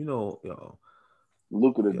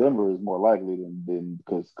 Luka to Denver is more likely than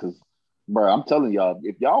because bro, I'm telling y'all,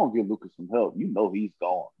 if y'all don't give Luka some help, he's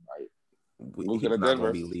gone, right? Luka to Denver.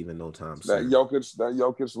 Gonna be leaving no time soon. That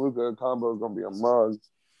Jokic Luka combo is gonna be a mug.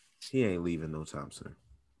 He ain't leaving no time soon.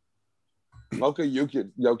 Luka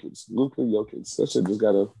Jokic. That shit just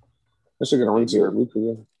gotta ring to it. Luka,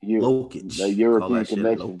 yeah. Jokic. The European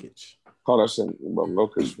connection. Call that shit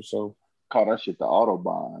Jokic for sure. Call that shit the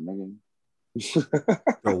Autobahn, nigga.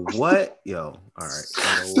 The what? Yo, all right.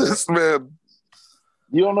 This man.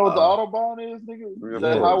 You don't know what the Autobahn is, nigga?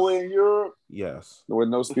 That highway in Europe? Yes. With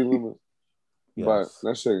no speed limit. Yes. But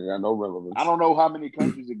that shit got no relevance. I don't know how many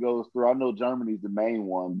countries it goes through. I know Germany's the main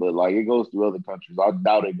one, but like it goes through other countries. I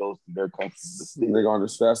doubt it goes through their countries. They're going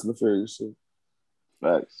to Fast and the Furious shit.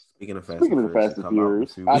 Facts. Speaking of Fast and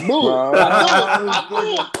Furious, I knew it.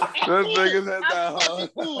 This nigga said that.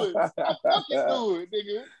 I fucking knew it,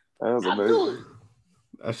 nigga. That was amazing.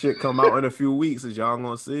 That shit come out in a few weeks. Is y'all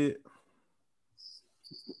gonna see it?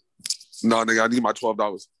 No, nigga, I need my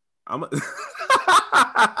 $12.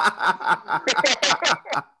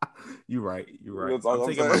 You're right. I'm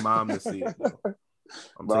taking my mom to see it.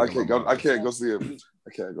 I can't go see it.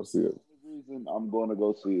 I can't go see it. The reason I'm going to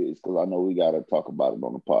go see it is because I know we got to talk about it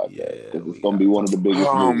on the podcast because it's going to be one of the biggest.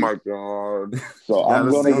 Oh movies. My god! So I'm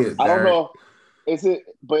going to. I don't know. Is it?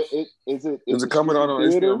 But is it? Is it coming out on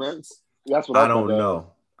HBO Max? That's what I don't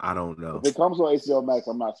know. I don't know. If it comes on HBO Max,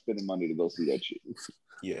 I'm not spending money to go see that shit.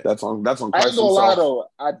 Yeah, that's on. I Christ ain't gonna lie himself.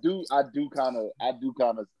 though. I do kind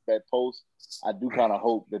of that post. I do kind of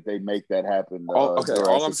hope that they make that happen. Okay,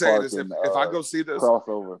 all I'm saying is if I go see this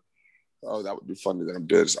crossover, oh, that would be funny. Then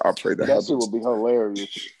bitch, I'll pray that that happens. shit would be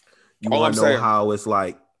hilarious. You want to know how it's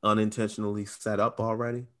like unintentionally set up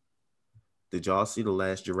already? Did y'all see the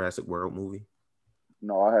last Jurassic World movie?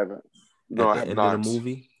 No, I haven't. No, I have not.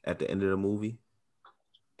 At the end of the movie,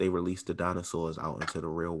 they released the dinosaurs out into the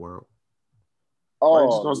real world.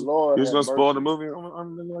 Oh, Lord. You're just going to spoil the movie?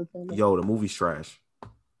 Like that? Yo, the movie's trash.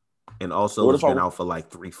 And also, it's been out for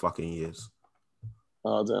like 3 fucking years.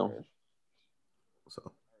 Oh, damn.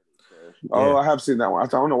 So, yeah. I have seen that one. I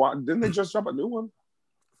don't know why. Didn't they just drop a new one?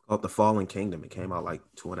 It's called The Fallen Kingdom. It came out like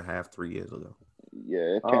 2.5, 3 years ago.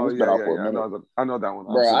 Yeah, it came out for a minute. I know that one.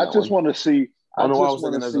 Bro, I just want to see. I don't know why I was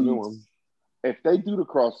thinking there's a new one. If they do the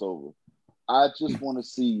crossover, I just want to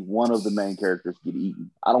see one of the main characters get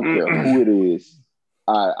eaten. I don't care who it is.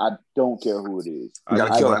 I don't care who it is. You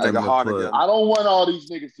gotta kill that nigga hard again. I don't want all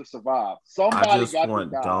these niggas to survive. I just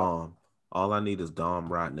want Dom. All I need is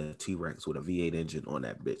Dom riding a T-Rex with a V8 engine on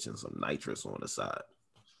that bitch and some nitrous on the side.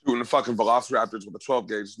 Shooting the fucking Velociraptors with a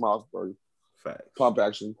 12-gauge Mossberg. Fact. Pump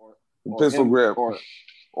action. Pistol grip.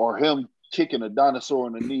 Or him kicking a dinosaur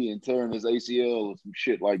in the knee and tearing his ACL or some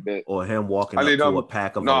shit like that. Or him walking up to a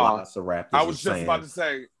pack of Velociraptors. I was just about to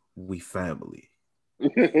say, we family.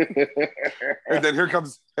 and then here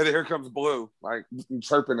comes Blue, like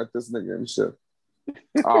chirping at this nigga and shit.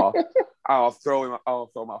 I'll throw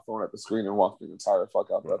my phone at the screen and walk the entire fuck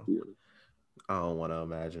out that theater. I don't want to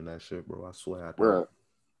imagine that shit, bro. I swear I do.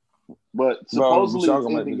 But supposedly it's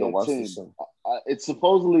ending at 10. It's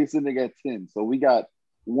supposedly ending at 10. So we got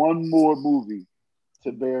one more movie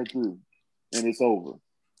to bear through, and it's over.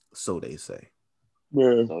 So they say.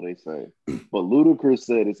 Yeah. So they say. But Ludacris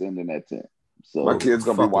said it's ending at 10. So my kids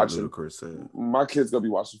gonna be watching. My kids gonna be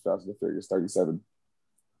watching Fast and the Furious 37.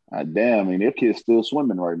 Damn, I mean, their kids still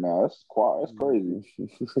swimming right now. That's crazy.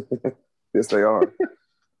 Yes, they are.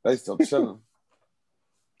 They still chilling.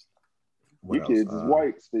 Your kids is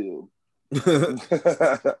white still.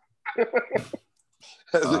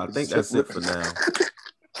 I think that's it for now.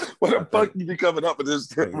 What the fuck you be coming up with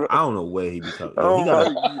this? I don't know where he be coming.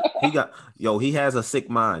 He has a sick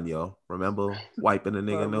mind, yo. Remember wiping a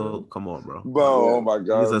nigga nose? Come on, bro. Oh my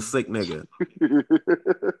god, he's a sick nigga.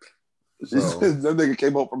 That nigga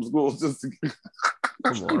came home from school just to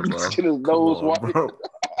come on, bro. Get his nose wiped.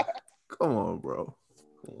 Come on, bro.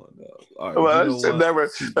 All right,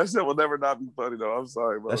 that shit will never not be funny though. I'm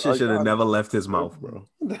sorry, bro. That shit should have never left his mouth, bro.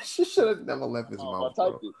 That shit should have never left his mouth,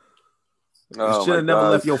 bro. You should have never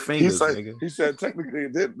left your fingers, nigga. He said technically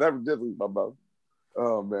it never did leave my mouth.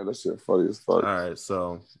 Oh man, that shit funny as fuck. All right,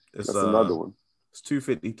 so that's another one. It's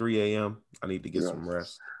 2:53 a.m. I need to get some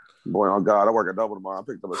rest. Boy, oh God, I work a double tomorrow. I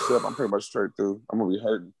picked up a shift. I'm pretty much straight through. I'm gonna be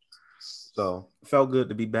hurting. So felt good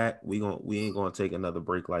to be back. We ain't gonna take another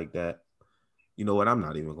break like that. You know what? I'm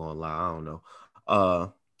not even gonna lie. I don't know.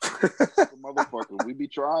 Motherfucker, we be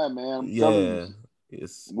trying, man.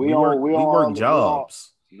 We work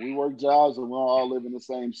jobs. We work jobs and we don't all live in the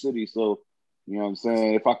same city. So, you know what I'm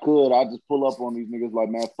saying? If I could, I'd just pull up on these niggas like,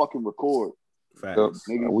 man, fucking record. Facts.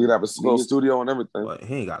 We'd have a little studio and everything. But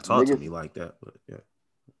he ain't got to talk to me like that. But yeah.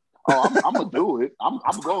 Oh, I'm gonna do it. I'm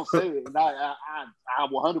gonna say it. And I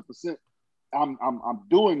 100%. I'm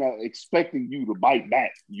doing that, expecting you to bite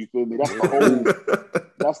back. You feel me?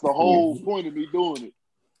 That's the whole point of me doing it.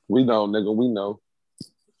 We know, nigga. We know.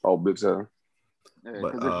 Oh, bitch.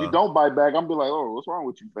 Because if you don't bite back, I'm be like, oh, what's wrong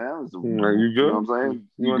with you, fam? You good? You know what I'm saying?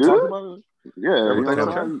 You want to talk about it? Yeah.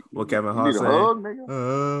 What Kevin Hart said? Hug,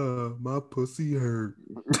 nigga? My pussy hurt.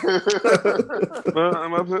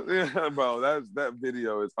 Bro, that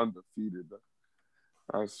video is undefeated.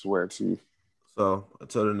 I swear to you. So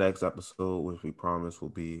until the next episode, which we promise will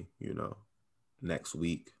be, next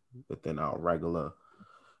week within our regular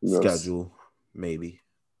schedule, maybe.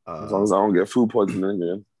 As long as I don't get food poisoning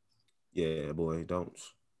again. Yeah, boy, don't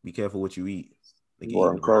be careful what you eat. Nigga, boy,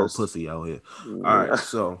 I'm crazy. Pussy out here. All right,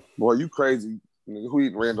 so boy, you crazy. Nigga, who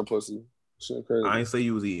eating random pussy? Shit crazy. I ain't say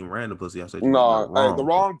you was eating random pussy. I said the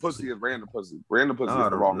wrong pussy is random pussy. Random pussy is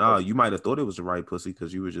the wrong. Pussy. You might have thought it was the right pussy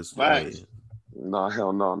because you were just. Nah,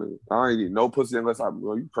 hell no, nigga. I ain't eating no pussy unless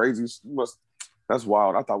you crazy. You must. That's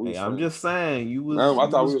wild. I thought we was friends. I'm just saying you was. I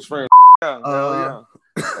thought we was friends. Yeah.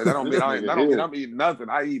 Hey, that don't mean I'm eating nothing.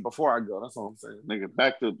 I eat before I go. That's all I'm saying. Nigga,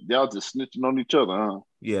 back to y'all just snitching on each other, huh?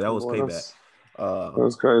 Yeah, that was payback.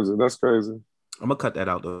 That's crazy. That's crazy. I'm gonna cut that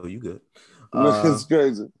out though. You good? It's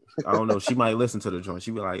crazy. I don't know. She might listen to the joint.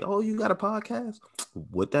 She be like, "Oh, you got a podcast?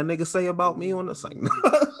 What that nigga say about me on the site?"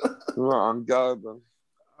 Oh God. Man.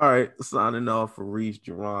 All right, signing off for Reese,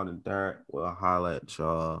 Jerron, and Derek. We'll holler at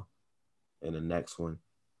y'all in the next one.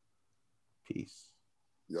 Peace.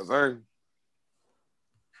 Yes, sir.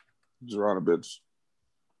 Jerron a bitch.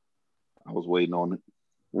 I was waiting on it.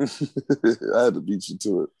 I had to beat you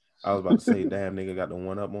to it. I was about to say, damn, nigga got the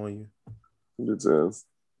one up on you. It is.